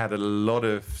we had a lot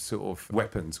of sort of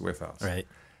weapons with us. Right.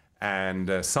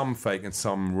 And some fake and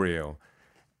some real.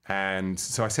 And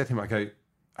so I said to him,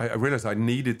 I realized I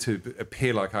needed to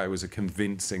appear like I was a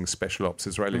convincing special ops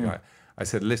Israeli guy. I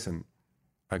said, listen,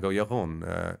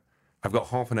 Yaron, I've got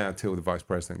half an hour till the vice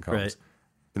president comes. Right.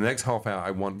 In the next half hour,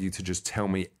 I want you to just tell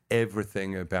me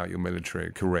everything about your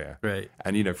military career. Right.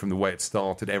 And, from the way it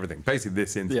started, everything. Basically,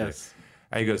 this interview. Yes.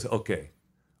 And he goes, okay.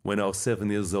 When I was 7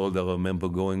 years old, I remember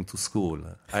going to school.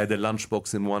 I had a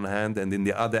lunchbox in one hand and in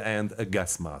the other hand, a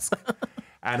gas mask.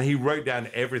 And he wrote down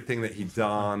everything that he'd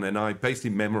done, and I basically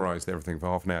memorized everything for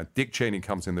half an hour. Dick Cheney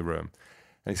comes in the room,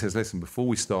 and he says, listen, before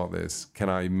we start this, can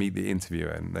I meet the interviewer?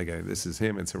 And they go, this is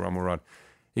him, it's Aram Murad.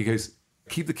 He goes,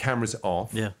 keep the cameras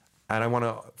off, and I want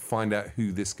to find out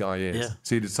who this guy is. Yeah.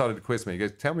 So he decided to quiz me. He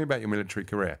goes, tell me about your military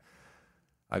career.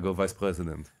 I go, vice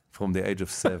president. From the age of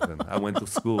 7, I went to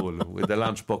school with a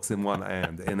lunchbox in one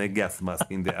hand and a gas mask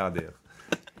in the other.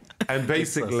 And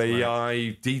basically,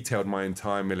 I detailed my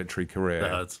entire military career.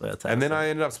 That's fantastic. And then I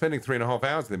ended up spending 3.5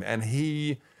 hours with him. And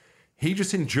he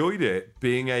just enjoyed it,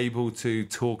 being able to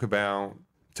talk about,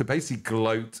 to basically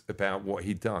gloat about what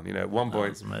he'd done. At one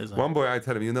point, I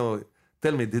told him,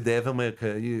 tell me, did they ever make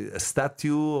a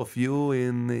statue of you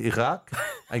in Iraq?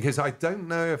 And he goes, I don't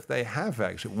know if they have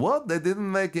actually. What? They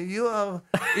didn't make it? You are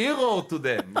a hero to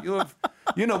them.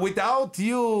 Without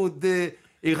you, the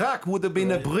Iraq would have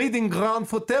been a breeding ground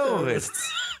for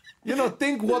terrorists.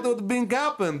 Think what would have been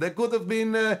happened. There could have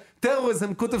been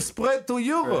terrorism could have spread to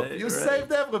Europe. You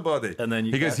saved everybody. And then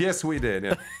he goes, yes, we did.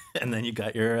 Yeah. And then you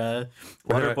got your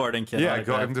waterboarding kit. Yeah, I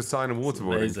got him to sign a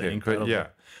waterboarding kit. Incredible. Yeah.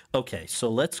 Okay, so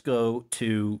let's go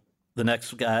to the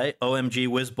next guy, OMG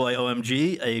Whizboy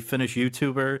OMG, a Finnish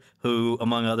YouTuber who,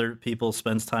 among other people,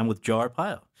 spends time with Joe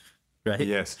Arpaio, right?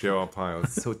 Yes, Joe Arpaio.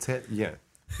 So,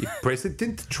 if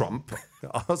President Trump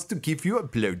asked to give you a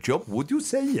blowjob, would you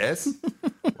say yes?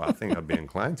 Well, I think I'd be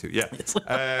inclined to,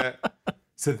 yeah.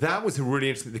 So that was really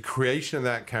interesting. The creation of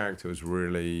that character was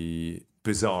really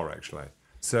bizarre, actually.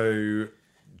 So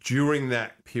during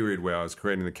that period where I was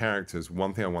creating the characters,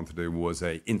 one thing I wanted to do was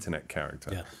a internet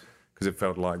character. Yeah. Because it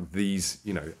felt like these,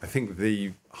 I think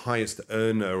the highest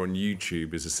earner on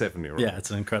YouTube is a 7-year-old. Yeah, it's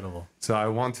incredible. So I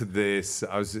wanted this.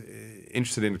 I was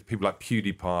interested in people like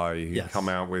PewDiePie who come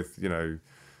out with,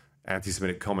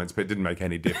 anti-Semitic comments, but it didn't make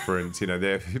any difference.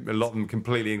 They're a lot of them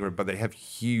completely ignorant, but they have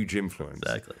huge influence.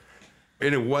 Exactly.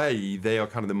 In a way, they are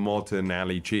kind of the modern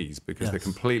Ali G's because they're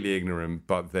completely ignorant,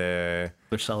 but they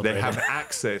have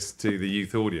access to the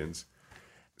youth audience.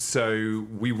 So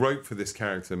we wrote for this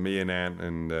character, me and Ant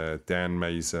and Dan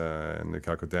Mazer and the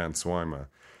guy called Dan Swimer.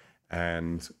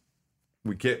 And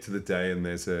we get to the day and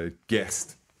there's a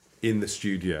guest in the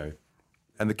studio.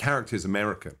 And the character is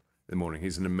American in the morning.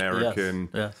 He's an American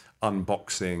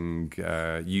unboxing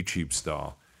YouTube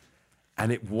star.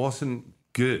 And it wasn't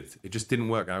good. It just didn't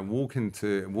work. I walked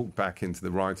back into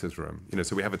the writer's room.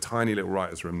 So we have a tiny little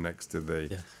writer's room next to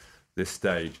this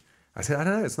stage. I said, I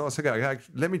don't know, it's not so good.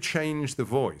 Let me change the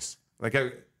voice. They go,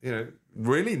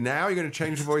 really? Now you're going to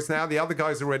change the voice now? The other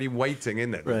guy's already waiting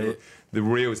in there. Right. The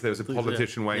reels, there was a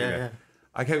politician waiting there. Yeah.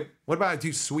 I go, what about I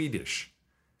do Swedish?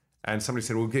 And somebody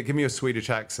said, well, give me a Swedish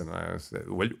accent. And I said,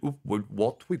 well,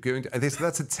 what we're going to... And they said,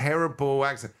 that's a terrible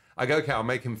accent. I go, okay, I'll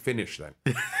make him finish then.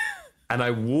 And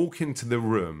I walk into the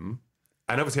room,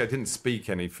 and obviously I didn't speak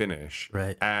any Finnish.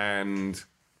 Right. And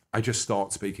I just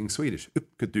start speaking Swedish.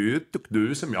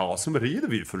 Du som jag som rider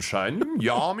vid försäljning.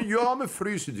 Ja, men jag med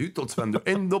fryset utåt Sven. Du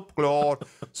ändå klar.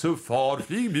 Så far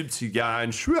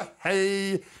flygbytsigaren.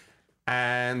 Hej.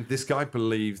 And this guy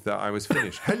believed that I was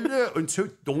Finnish. Hello. And so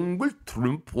Donald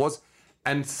Trump was...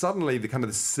 And suddenly the kind of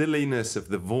the silliness of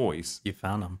the voice... You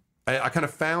found him. I kind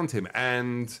of found him.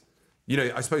 And,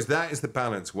 I suppose that is the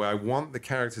balance where I want the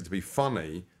character to be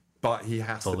funny... But he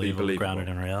has to be believable. Grounded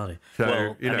in reality.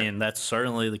 So, that's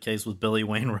certainly the case with Billy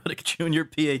Wayne Ruddock Jr.,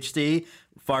 PhD,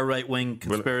 far right-wing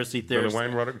conspiracy theorist, Billy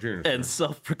Wayne Ruddock Jr. and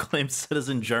self-proclaimed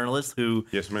citizen journalist who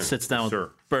sits down with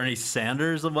Bernie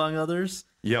Sanders, among others.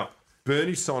 Yeah.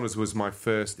 Bernie Sanders was my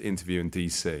first interview in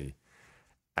D.C.,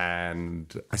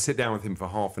 And I sit down with him for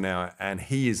half an hour, and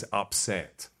he is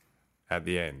upset at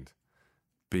the end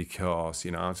because,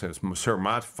 I said, sir,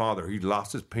 my father, he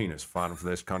lost his penis fighting for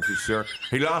this country, sir.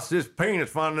 He lost his penis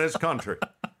fighting for this country.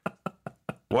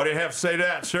 What do you have to say to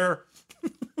that, sir?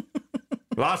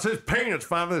 Lost his penis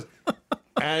fighting for this.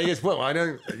 And he goes, well, I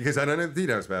don't know the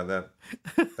details about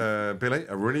that. Billy,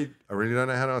 I really don't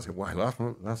know how to answer. Why, lost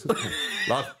his penis.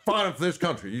 Lost fighting for this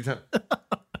country. You tell.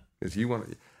 Because you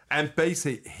want. And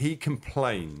basically, he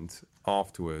complained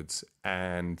afterwards,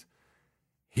 and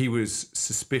he was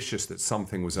suspicious that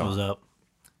something was up. What was up?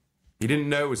 He didn't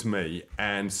know it was me,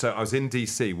 and so I was in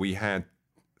DC. We had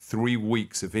 3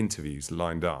 weeks of interviews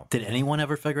lined up. Did anyone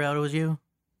ever figure out it was you?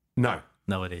 No.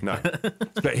 Nobody. No.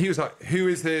 But he was like, who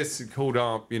is this? He called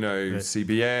up,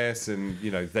 CBS, and,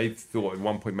 they thought at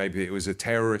one point maybe it was a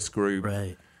terrorist group.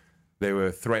 Right. They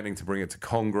were threatening to bring it to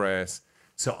Congress.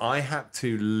 So I had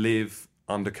to live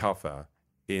undercover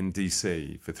in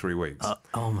DC for 3 weeks.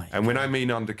 Oh my! And when I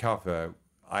mean undercover,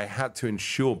 I had to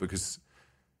ensure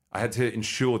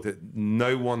that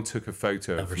no one took a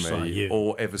photo Ever of saw me you.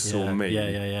 or ever saw me.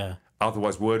 Yeah.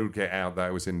 Otherwise, word would get out that I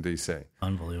was in DC.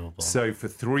 Unbelievable. So for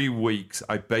 3 weeks,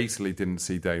 I basically didn't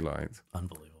see daylight.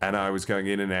 Unbelievable. And I was going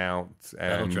in and out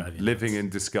and living in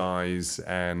disguise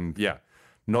and,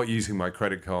 not using my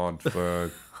credit card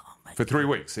for 3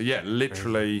 weeks. So,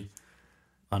 literally.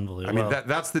 Unbelievable. I mean,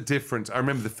 that's the difference. I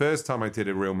remember the first time I did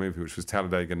a real movie, which was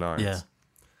Talladega Nights. Yeah.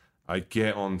 I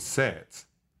get on set,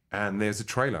 and there's a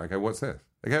trailer. I go, what's this?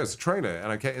 I go, it's a trailer.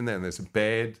 And I get in there, and there's a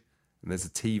bed, and there's a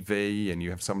TV, and you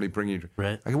have somebody bring you...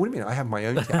 Right. I go, what do you mean? I have my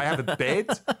own... I have a bed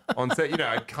on set.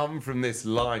 I come from this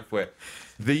life where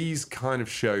these kind of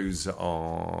shows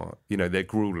are, they're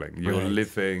grueling. You're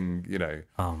living,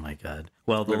 Oh, my God.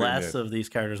 Well, the last of these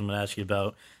characters I'm going to ask you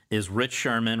about is Rich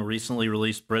Sherman, recently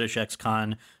released British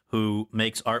ex-con who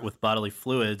makes art with bodily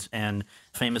fluids and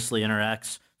famously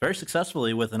interacts very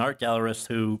successfully with an art gallerist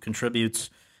who contributes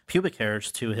pubic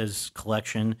hairs to his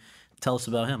collection. Tell us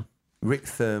about him. Rick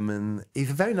Thurman, he's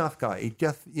a very nice guy. He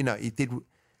just, he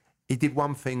did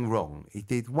one thing wrong. He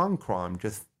did one crime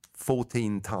just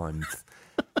 14 times.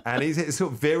 And he's a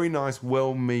sort of very nice,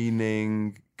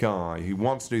 well-meaning guy who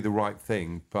wants to do the right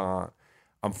thing, but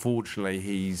unfortunately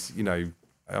he's,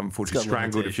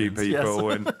 strangled a few people.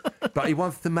 Yes. But he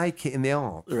wants to make it in the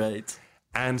art. Right.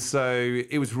 And so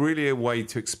it was really a way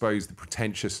to expose the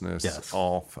pretentiousness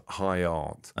of high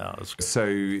art. Oh, that's great. So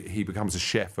he becomes a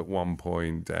chef at one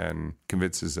point and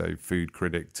convinces a food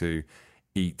critic to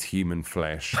eat human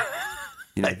flesh.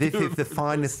 This is the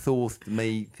finest sourced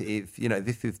meat.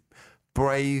 This is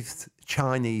braised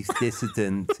Chinese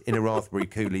dissident in a raspberry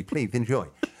coulis. Please enjoy.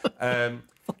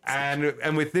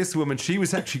 And with this woman, she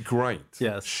was actually great.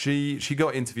 Yes. She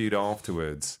got interviewed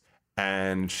afterwards,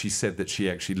 and she said that she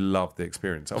actually loved the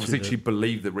experience. Obviously, she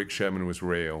believed that Rick Sherman was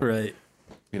real. Right.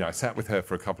 I sat with her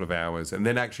for a couple of hours, and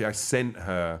then actually I sent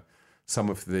her some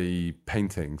of the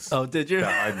paintings. Oh, did you?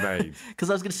 That I'd made. Because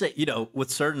I was going to say, with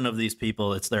certain of these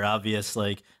people, they're obvious,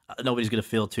 nobody's going to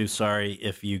feel too sorry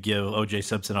if you give O.J.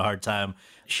 Simpson a hard time.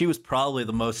 She was probably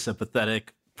the most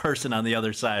sympathetic person on the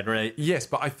other side, right? Yes,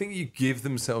 but I think you give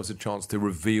themselves a chance to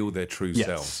reveal their true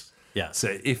selves. Yeah.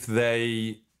 So if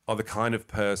they are the kind of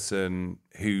person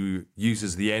who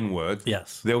uses the N-word,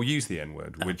 they'll use the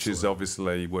N-word, which is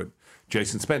obviously what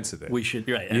Jason Spencer did. We should,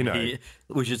 right. And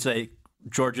we should say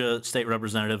Georgia State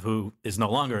Representative, who is no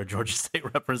longer a Georgia State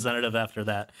Representative after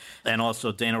that. And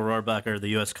also Dana Rohrabacher, the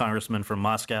U.S. Congressman from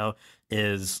Moscow,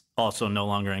 is also no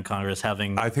longer in Congress, I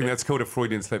think that's called a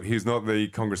Freudian slip. He's not the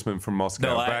congressman from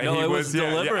Moscow. No, he it was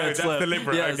deliberate. That's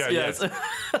deliberate. Yes, okay, yes.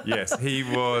 Yes, he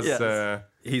was... Yes.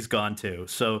 He's gone too.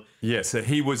 So so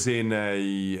he was in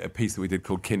a piece that we did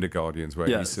called Kinderguardians, where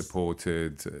he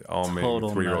supported arming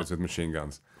 3-year-olds with machine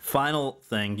guns. Final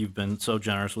thing, you've been so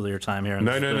generous with your time here.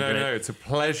 No. It's a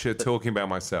pleasure talking about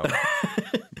myself.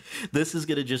 This is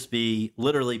going to just be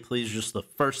literally, please, just the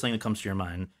first thing that comes to your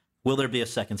mind. Will there be a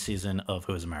second season of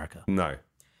Who is America? No.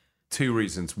 2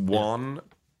 reasons. One,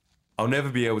 I'll never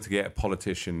be able to get a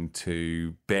politician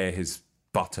to bare his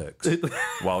buttocks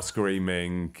while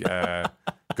screaming,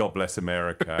 God bless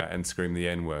America, and scream the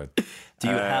N-word. Do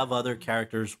you have other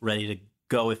characters ready to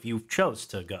go if you chose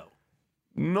to go?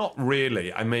 Not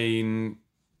really. I mean,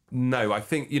 no. I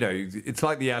think, it's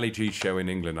like the Ali G show in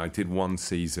England. I did 1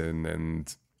 season,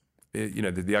 and,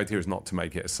 the idea is not to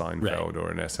make it a Seinfeld or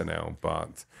an SNL,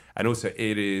 but... And also,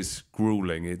 it is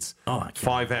grueling. It's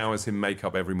 5 hours in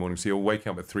makeup every morning. So you're waking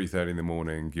up at 3:30 in the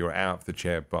morning. You're out of the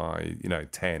chair by, 10.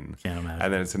 Can't imagine.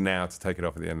 And then it's an hour to take it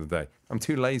off at the end of the day. I'm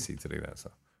too lazy to do that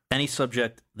stuff. Any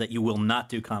subject that you will not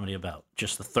do comedy about?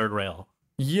 Just the third rail?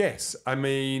 Yes. I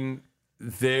mean,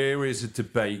 there is a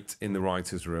debate in the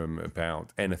writers' room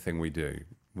about anything we do.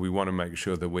 We want to make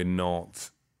sure that we're not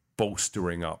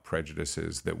bolstering up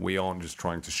prejudices, that we aren't just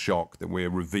trying to shock, that we're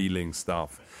revealing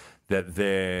stuff, that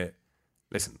they're...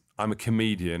 Listen, I'm a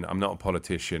comedian. I'm not a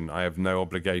politician. I have no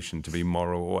obligation to be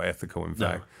moral or ethical. In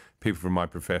fact, people from my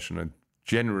profession are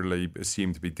generally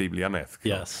assumed to be deeply unethical.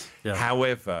 Yes. Yeah.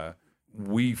 However,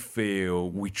 we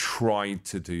feel we tried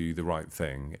to do the right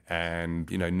thing, and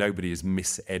nobody is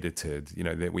misedited.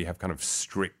 That we have kind of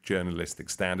strict journalistic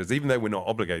standards, even though we're not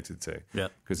obligated to,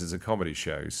 because it's a comedy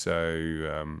show.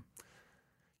 So,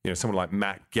 someone like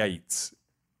Matt Gaetz,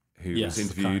 who was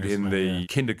interviewed in the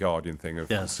kindergarten thing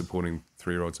of supporting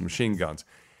 3-year-olds and machine guns.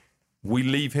 We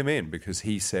leave him in because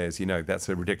he says, that's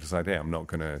a ridiculous idea. I'm not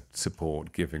going to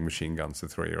support giving machine guns to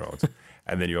 3-year-olds.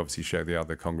 And then you obviously show the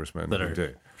other congressmen who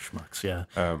do. Schmucks, yeah.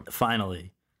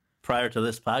 Finally, prior to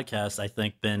this podcast, I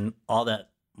think been all that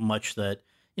much that,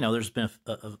 there's been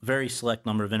a very select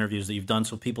number of interviews that you've done,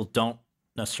 so people don't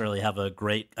necessarily have a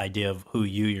great idea of who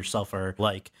you yourself are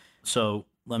like. So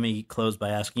let me close by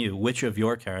asking you, which of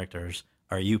your characters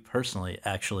are you personally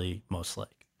actually most like?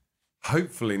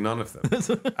 Hopefully none of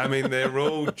them. I mean, they're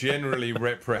all generally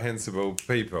reprehensible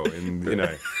people. And,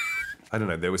 I don't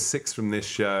know, there were 6 from this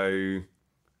show,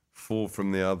 4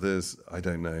 from the others. I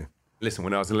don't know. Listen,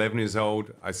 when I was 11 years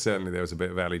old, there was a bit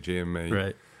of Ali G in me.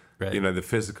 Right. The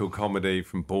physical comedy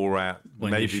from Borat. When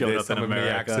maybe there's some of me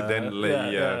accidentally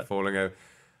falling over.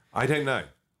 I don't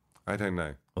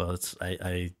know. Well,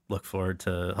 I look forward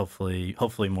to hopefully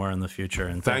more in the future.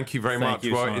 And thank you very much,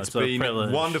 Roy. So it's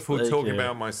been wonderful talking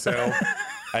about myself.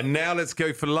 And now let's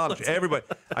go for lunch. Everybody,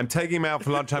 I'm taking him out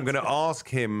for lunch. I'm going to ask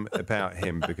him about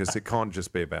him because it can't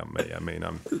just be about me. I mean,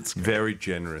 I'm very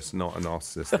generous, not a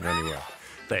narcissist in any way.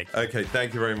 Thanks. Okay,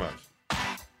 thank you very much.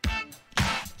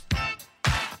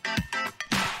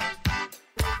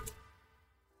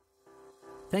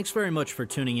 Thanks very much for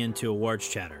tuning in to Awards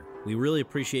Chatter. We really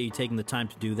appreciate you taking the time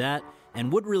to do that,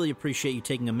 and would really appreciate you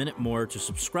taking a minute more to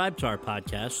subscribe to our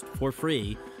podcast for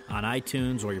free on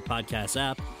iTunes or your podcast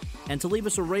app, and to leave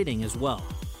us a rating as well.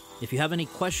 If you have any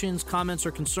questions, comments,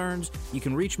 or concerns, you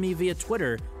can reach me via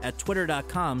Twitter at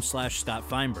twitter.com/Scott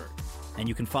Feinberg. And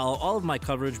you can follow all of my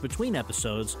coverage between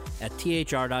episodes at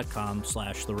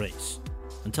thr.com/The Race.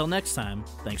 Until next time,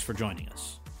 thanks for joining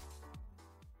us.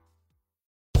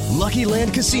 Lucky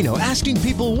Land Casino, asking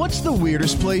people, what's the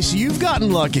weirdest place you've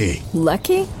gotten lucky?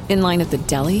 Lucky? In line at the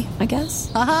deli, I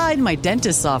guess? Aha, in my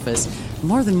dentist's office.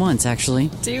 More than once,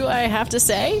 actually. Do I have to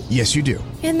say? Yes, you do.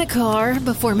 In the car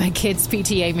before my kids'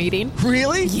 PTA meeting.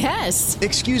 Really? Yes.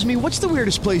 Excuse me, what's the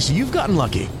weirdest place you've gotten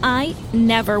lucky? I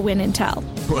never win and tell.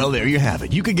 Well, there you have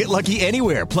it. You can get lucky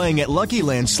anywhere, playing at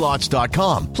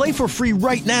LuckyLandSlots.com. Play for free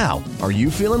right now. Are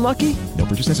you feeling lucky? No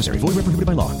purchase necessary. Void where prohibited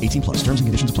by law. 18+. Terms and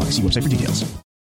conditions apply. See website for details.